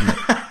army, wouldn't it?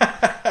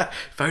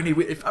 if only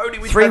we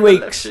 3 had the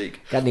left weeks.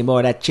 cheek. Got any more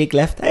of that cheek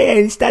left? Hey, I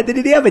ain't standing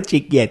in the other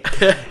cheek yet.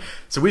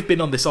 So we've been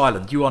on this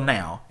island. You are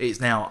now. It's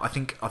now. I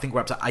think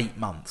we're up to 8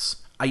 months.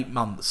 8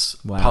 months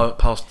Wow.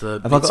 past the.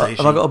 Have I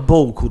got a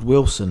ball called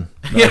Wilson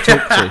that I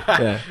talk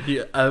to?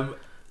 Yeah. Yeah.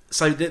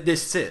 So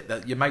this is it.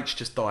 That your mate's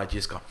just died. You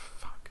just go,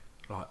 fuck.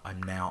 Like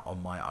I'm now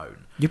on my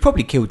own. You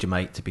probably killed your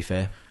mate, to be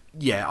fair.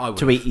 Yeah, I would.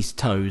 To eat his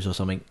toes or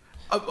something.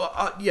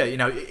 Yeah, you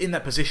know, in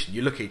that position,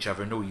 you look at each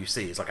other and all you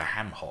see is like a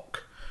ham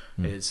hock.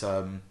 It's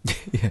Yeah.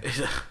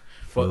 it's,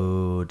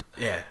 Food.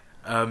 yeah.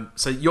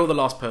 So you're the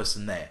last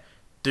person there.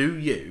 Do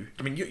you?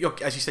 I mean, you're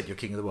as you said, you're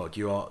king of the world.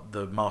 You are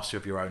the master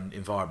of your own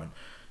environment.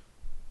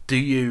 Do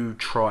you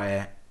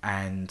try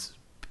and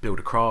build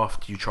a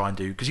craft? Do you try and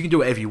do, because you can do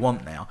whatever you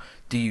want now.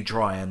 Do you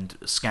try and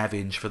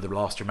scavenge for the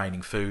last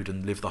remaining food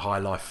and live the high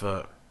life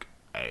for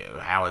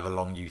however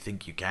long you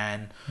think you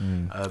can?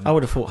 I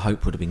would have thought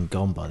hope would have been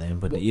gone by then,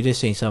 but you've just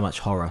seen so much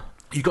horror.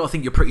 You got to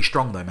think you're pretty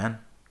strong though, man.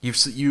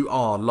 You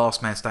are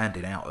last man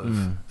standing out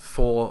of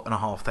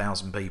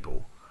 4,500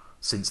 people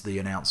since the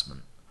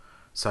announcement.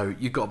 So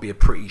you've got to be a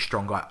pretty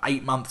strong guy.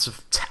 8 months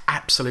of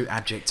absolute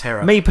abject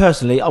terror. Me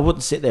personally, I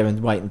wouldn't sit there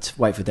and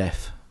wait for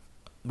death.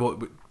 What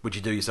would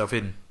you do yourself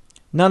in?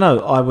 No,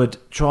 I would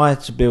try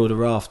to build a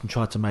raft and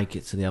try to make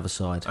it to the other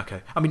side.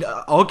 Okay. I mean,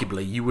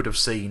 arguably, you would have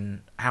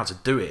seen how to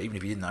do it, even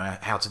if you didn't know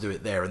how to do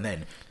it there and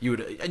then. You'd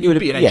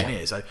be an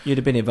engineer, so you'd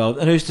have been involved.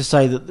 And who's to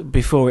say that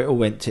before it all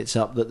went tits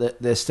up, that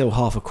there's still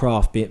half a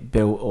craft being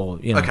built, or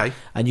you know, Okay.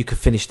 and you could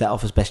finish that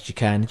off as best you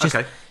can. Just,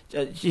 Okay.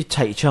 You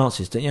take your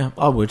chances, don't you?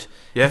 I would.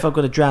 Yeah. If I'm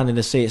going to drown in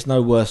the sea, it's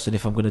no worse than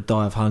if I'm going to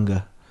die of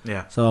hunger.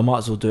 yeah, So I might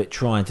as well do it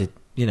trying to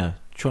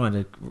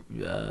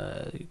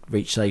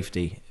reach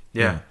safety.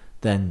 you Yeah. know,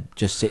 than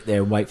just sit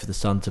there and wait for the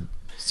sun to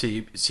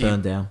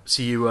burn down.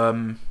 So you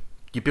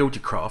build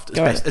your craft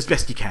Go ahead. as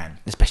best you can.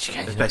 As best you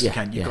can. As best you Yeah,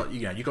 can.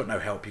 yeah. You got no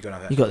help. You got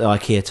nothing. You got the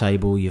IKEA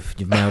table. You've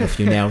nailed a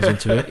few nails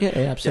into it. Yeah,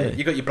 Yeah, absolutely.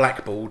 you got your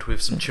blackboard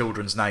with some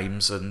children's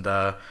names and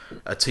a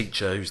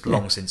teacher who's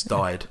long since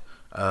died.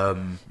 You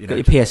Got know,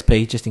 your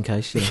PSP just in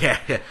case. Yeah.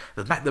 yeah.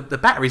 The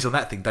batteries on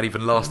that thing don't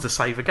even last to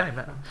save a game.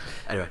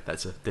 Anyway,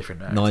 that's a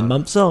different. 9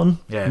 months on,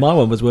 Yeah. my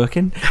one was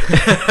working.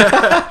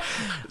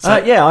 So-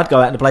 Yeah, I'd go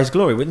out in a blaze of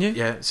glory, wouldn't you?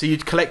 Yeah, so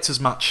you'd collect as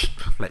much,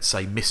 let's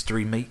say,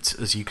 mystery meat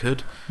as you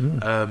could,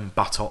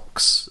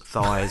 buttocks,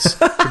 thighs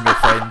from your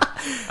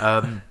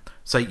friend.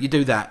 So you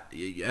do that,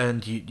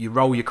 and you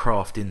roll your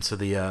craft into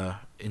the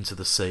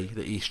sea,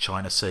 the East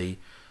China Sea,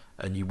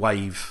 and you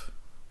wave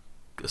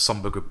a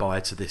somber goodbye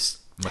to this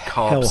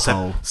macabre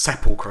Hellhole.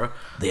 sepulchre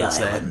The that's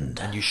island.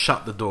 there, and you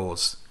shut the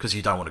doors because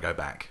you don't want to go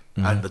back,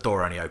 and the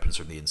door only opens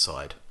from the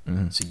inside.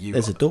 So you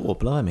There's a door,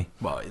 blimey.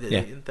 well,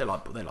 Yeah. they're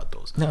like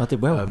doors. No, I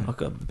did well. I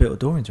got built a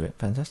door into it.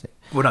 Fantastic.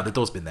 Well, no, the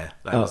door's been there.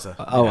 That was,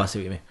 I see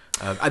what you mean.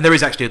 and there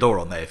is actually a door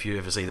on there if you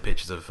ever see the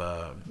pictures of.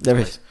 There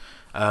is.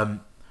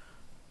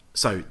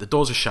 So the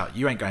doors are shut.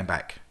 You ain't going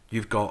back.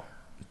 You've got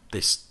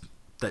this,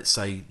 let's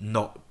say,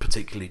 not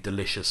particularly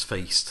delicious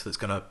feast that's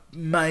going to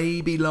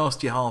maybe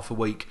last you half a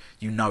week.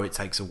 You know it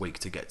takes a week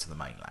to get to the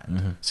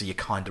mainland, so you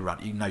kind of run.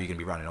 You know you're going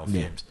to be running on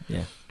Yeah, fumes.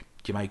 yeah.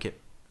 Do you make it?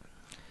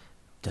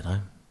 Don't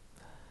know.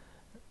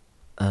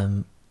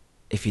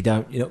 If you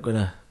don't, you're not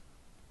gonna.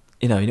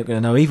 You're not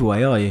gonna know either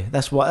way, are you?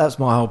 That's my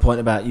whole point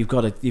about you've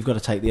got to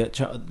take the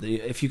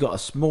if you've got a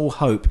small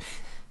hope,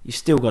 you've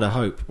still got a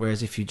hope.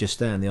 Whereas if you just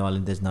stay on the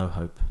island, there's no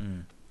hope.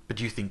 But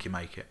do you think you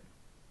make it?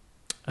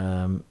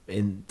 On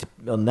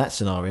that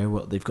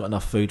scenario, they've got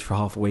enough food for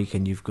half a week,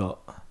 and you've got.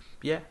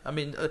 Yeah, I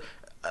mean,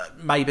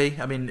 maybe.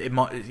 I mean, it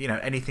might.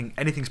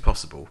 Anything's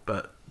possible.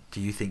 But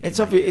do you think It's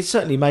obvious. It's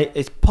certainly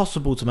it's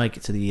possible to make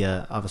it to the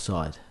other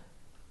side.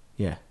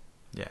 Yeah.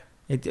 Yeah.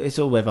 It's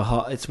all whether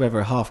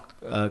a half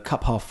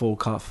cup half full,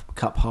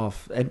 cup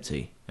half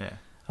empty. Yeah.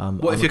 I'm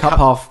What if a your cup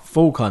half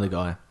full kind of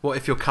guy. What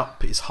if your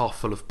cup is half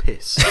full of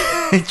piss?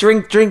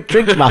 drink,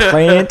 my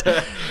friend.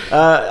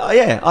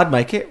 Yeah, I'd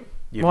make it.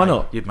 Why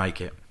not? You'd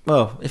make it.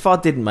 Well, if I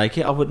didn't make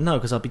it, I wouldn't know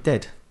because I'd be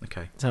dead.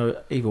 Okay.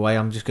 So either way,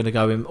 I'm just going to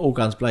go in all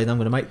guns blazing. I'm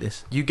going to make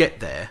this. You get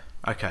there.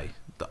 Okay.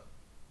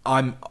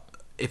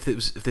 If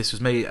this was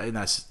me, and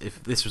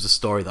if this was a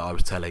story that I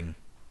was telling,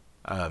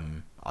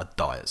 I'd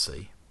die at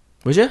sea.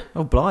 Would you?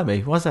 Oh,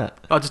 blimey. Why's that?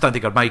 I just don't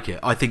think I'd make it.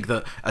 I think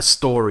that a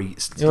story...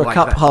 You're like a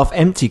cup that, half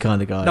empty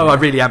kind of guy. No, I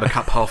really am a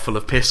cup half full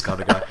of piss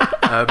kind of guy.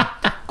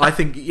 I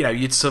think,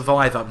 you'd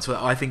survive up until...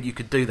 I think you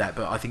could do that,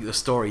 but I think the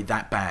story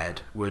that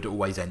bad would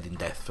always end in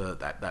death for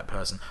that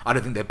person. I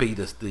don't think there'd be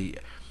the...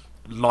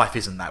 Life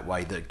isn't that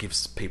way that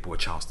gives people a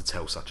chance to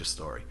tell such a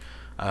story.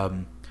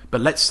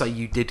 But let's say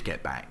you did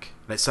get back.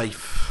 Let's say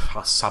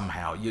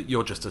somehow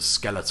you're just a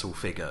skeletal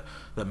figure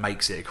that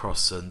makes it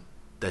across, and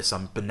there's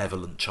some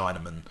benevolent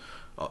Chinaman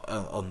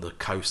on the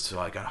coast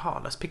like going,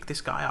 let's pick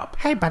this guy up.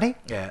 Hey, buddy.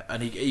 Yeah,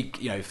 and he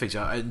figures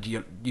out, and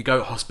you go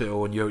to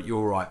hospital and you're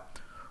all right.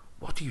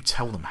 What do you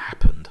tell them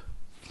happened?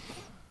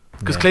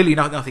 Because clearly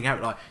nothing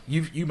happened. Like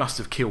you must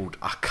have killed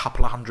a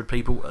couple of hundred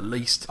people at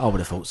least. I would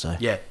have thought so.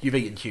 Yeah, you've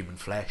eaten human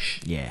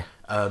flesh. Yeah.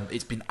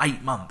 It's been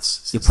 8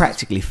 months. You're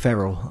practically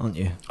feral, aren't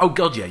you? Oh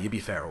God, yeah, you'd be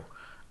feral.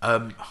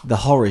 The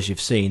horrors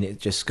you've seen, it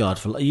just scarred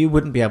for. You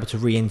wouldn't be able to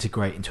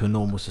reintegrate into a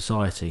normal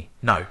society.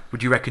 No,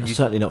 would you reckon?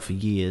 Certainly not for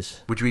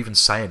years. Would you even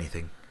say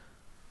anything?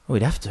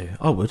 We'd have to.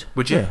 I would.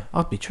 Would you? Yeah,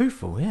 I'd be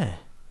truthful. Yeah.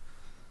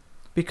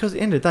 Because at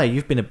the end of the day,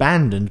 you've been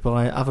abandoned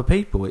by other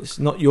people. It's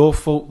not your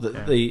fault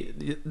that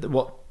the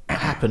what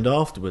happened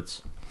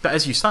afterwards. But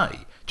as you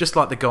say, just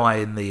like the guy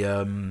in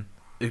the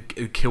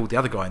who killed the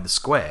other guy in the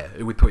square,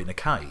 who we put in a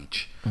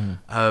cage,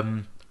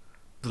 the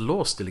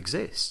law still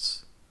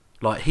exists.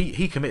 Like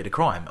he committed a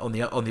crime on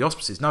the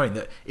auspices, knowing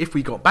that if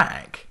we got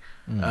back,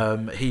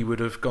 he would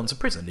have gone to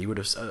prison. He would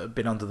have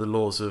been under the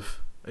laws of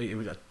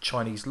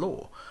Chinese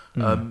law.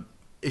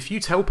 If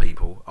you tell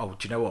people,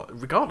 do you know what?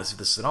 Regardless of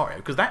the scenario,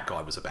 because that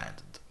guy was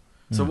abandoned.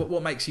 So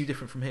what makes you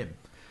different from him?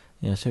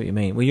 Yeah, I see what you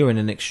mean. Well, you're in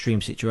an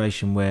extreme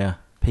situation where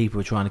people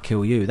are trying to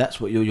kill you.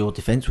 That's what your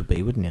defence would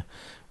be, wouldn't you?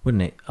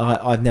 Wouldn't it?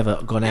 I've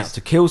never gone out to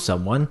kill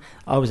someone.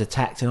 I was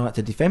attacked and I had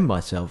to defend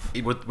myself.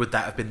 Would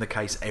that have been the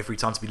case every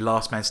time, to be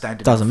last man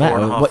standing? Doesn't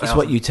matter. It's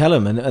what you tell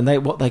them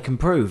and what they can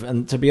prove.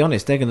 And to be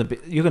honest, you're going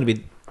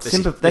to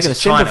sympathise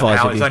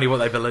with you. It's only what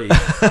they believe.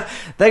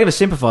 They're going to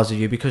sympathise with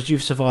you because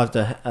you've survived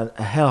a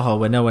hellhole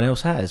where no one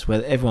else has,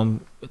 where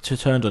everyone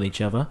turned on each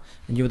other,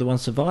 and you were the one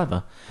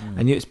survivor.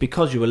 And it's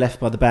because you were left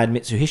by the bad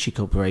Mitsubishi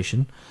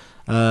Corporation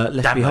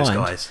left Damn behind. Those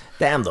guys.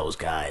 Damn those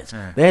guys!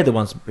 Yeah. They're the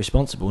ones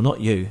responsible,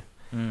 not you.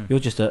 You're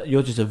just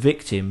a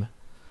victim,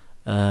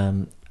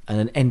 and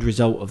an end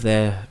result of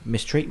their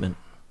mistreatment.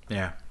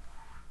 Yeah.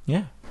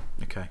 Yeah.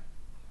 Okay.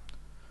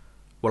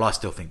 Well, I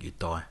still think you'd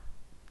die.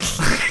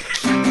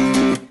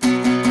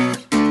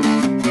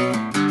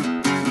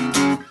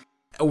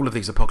 All of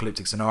these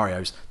apocalyptic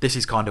scenarios, this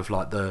is kind of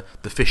like the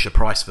Fisher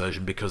Price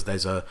version, because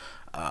there's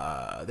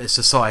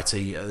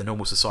society, the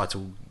normal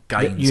societal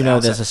gains.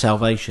 There's a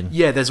salvation.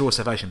 Yeah, there's always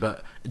salvation,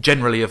 but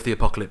generally of the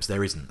apocalypse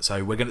there isn't.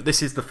 So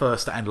this is the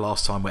first and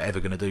last time we're ever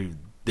going to do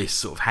this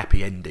sort of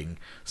happy ending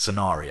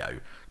scenario,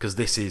 because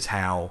this is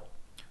how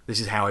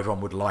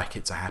everyone would like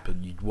it to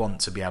happen. You'd want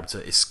to be able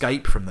to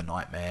escape from the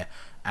nightmare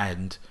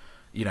and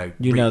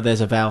there's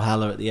a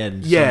Valhalla at the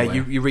end. Yeah,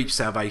 you reach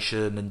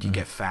salvation and you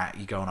get fat,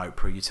 you go on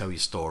Oprah, you tell your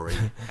story,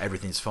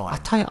 everything's fine. I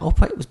tell you,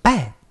 Oprah, it was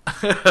bad.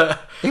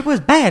 It was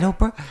bad,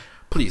 Oprah.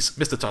 Please,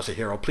 Mr.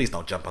 Toshihiro, please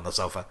don't jump on the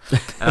sofa.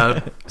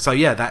 So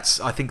yeah,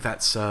 I think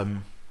that's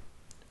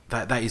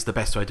that is the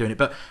best way of doing it.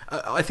 But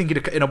I think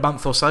in a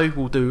month or so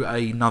we'll do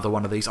another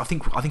one of these. I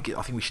think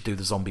we should do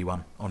the zombie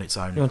one on its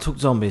own. You want to talk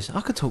zombies?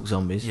 I could talk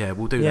zombies. Yeah,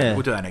 we'll do that.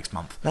 We'll do that next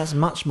month. That's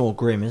much more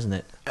grim, isn't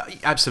it?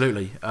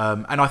 Absolutely.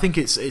 And I think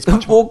it's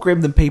much more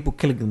grim than people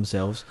killing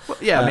themselves. Well,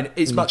 yeah, I mean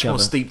it's much more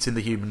steeped in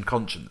the human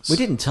conscience. We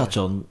didn't touch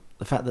on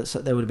the fact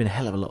that there would have been a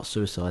hell of a lot of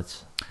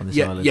suicides on this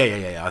island. Yeah.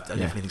 I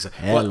definitely think so.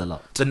 Hell a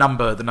lot. The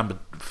number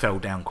fell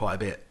down quite a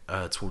bit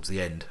towards the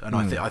end, and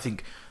I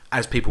think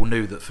as people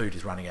knew that food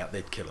is running out,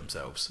 they'd kill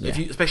themselves. Yeah.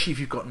 Especially if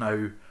you've got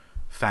no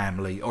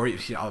family, or I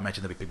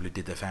imagine there'll be people who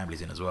did their families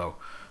in as well.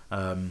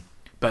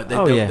 But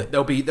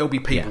there'll be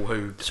people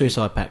who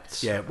suicide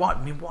pacts. Yeah. Why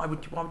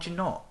would you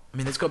not? I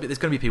mean, there's going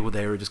to be people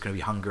there who are just going to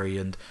be hungry,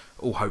 and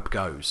all hope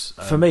goes.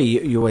 For me,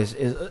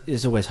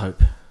 there's always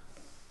hope.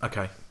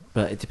 Okay.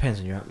 But it depends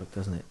on your outlook,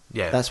 doesn't it?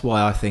 Yeah. That's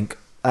why I think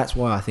at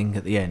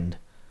the end,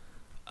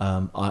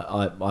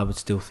 I would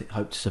still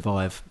hope to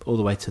survive all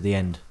the way to the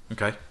end.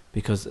 Okay.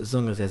 Because as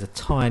long as there's a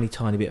tiny,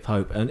 tiny bit of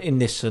hope, and in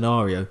this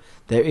scenario,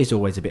 there is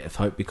always a bit of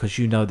hope because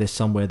there's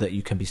somewhere that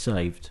you can be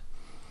saved.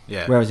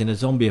 Yeah. Whereas in a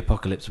zombie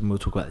apocalypse, and we'll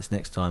talk about this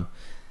next time,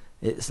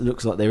 it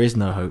looks like there is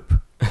no hope.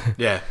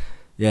 Yeah.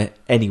 Yeah,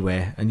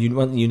 anywhere, and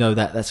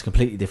that's a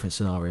completely different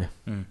scenario.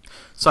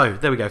 So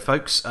there we go,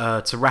 folks.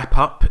 To wrap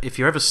up, if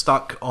you're ever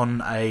stuck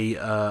on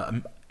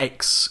a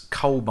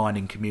ex-coal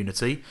mining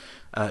community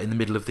in the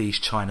middle of the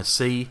East China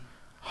Sea,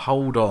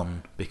 hold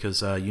on,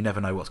 because you never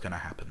know what's going to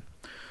happen.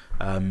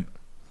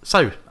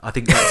 So I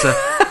think that's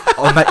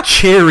on that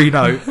cheery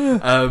note,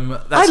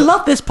 I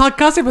love this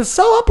podcast. It was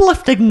so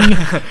uplifting.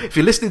 if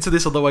you're listening to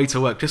this on the way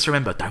to work, just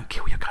remember, don't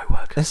kill your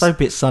co-workers. It's so a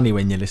bit sunny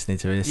when you're listening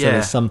to it. So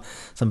there's some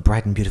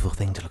bright and beautiful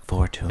thing to look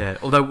forward to. Yeah.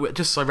 Although,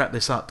 just so I wrap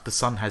this up, the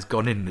sun has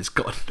gone in and it's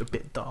gotten a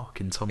bit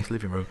dark in Tom's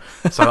living room.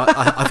 So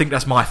I think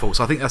that's my fault.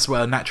 So I think that's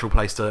a natural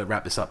place to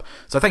wrap this up.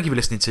 So thank you for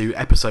listening to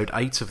episode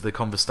 8 of The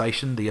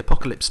Conversation, the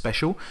Apocalypse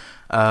special.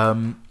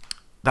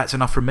 That's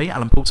enough from me,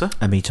 Alan Porter.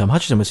 And me, Tom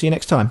Hutchinson. We'll see you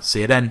next time.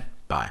 See you then.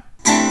 Bye.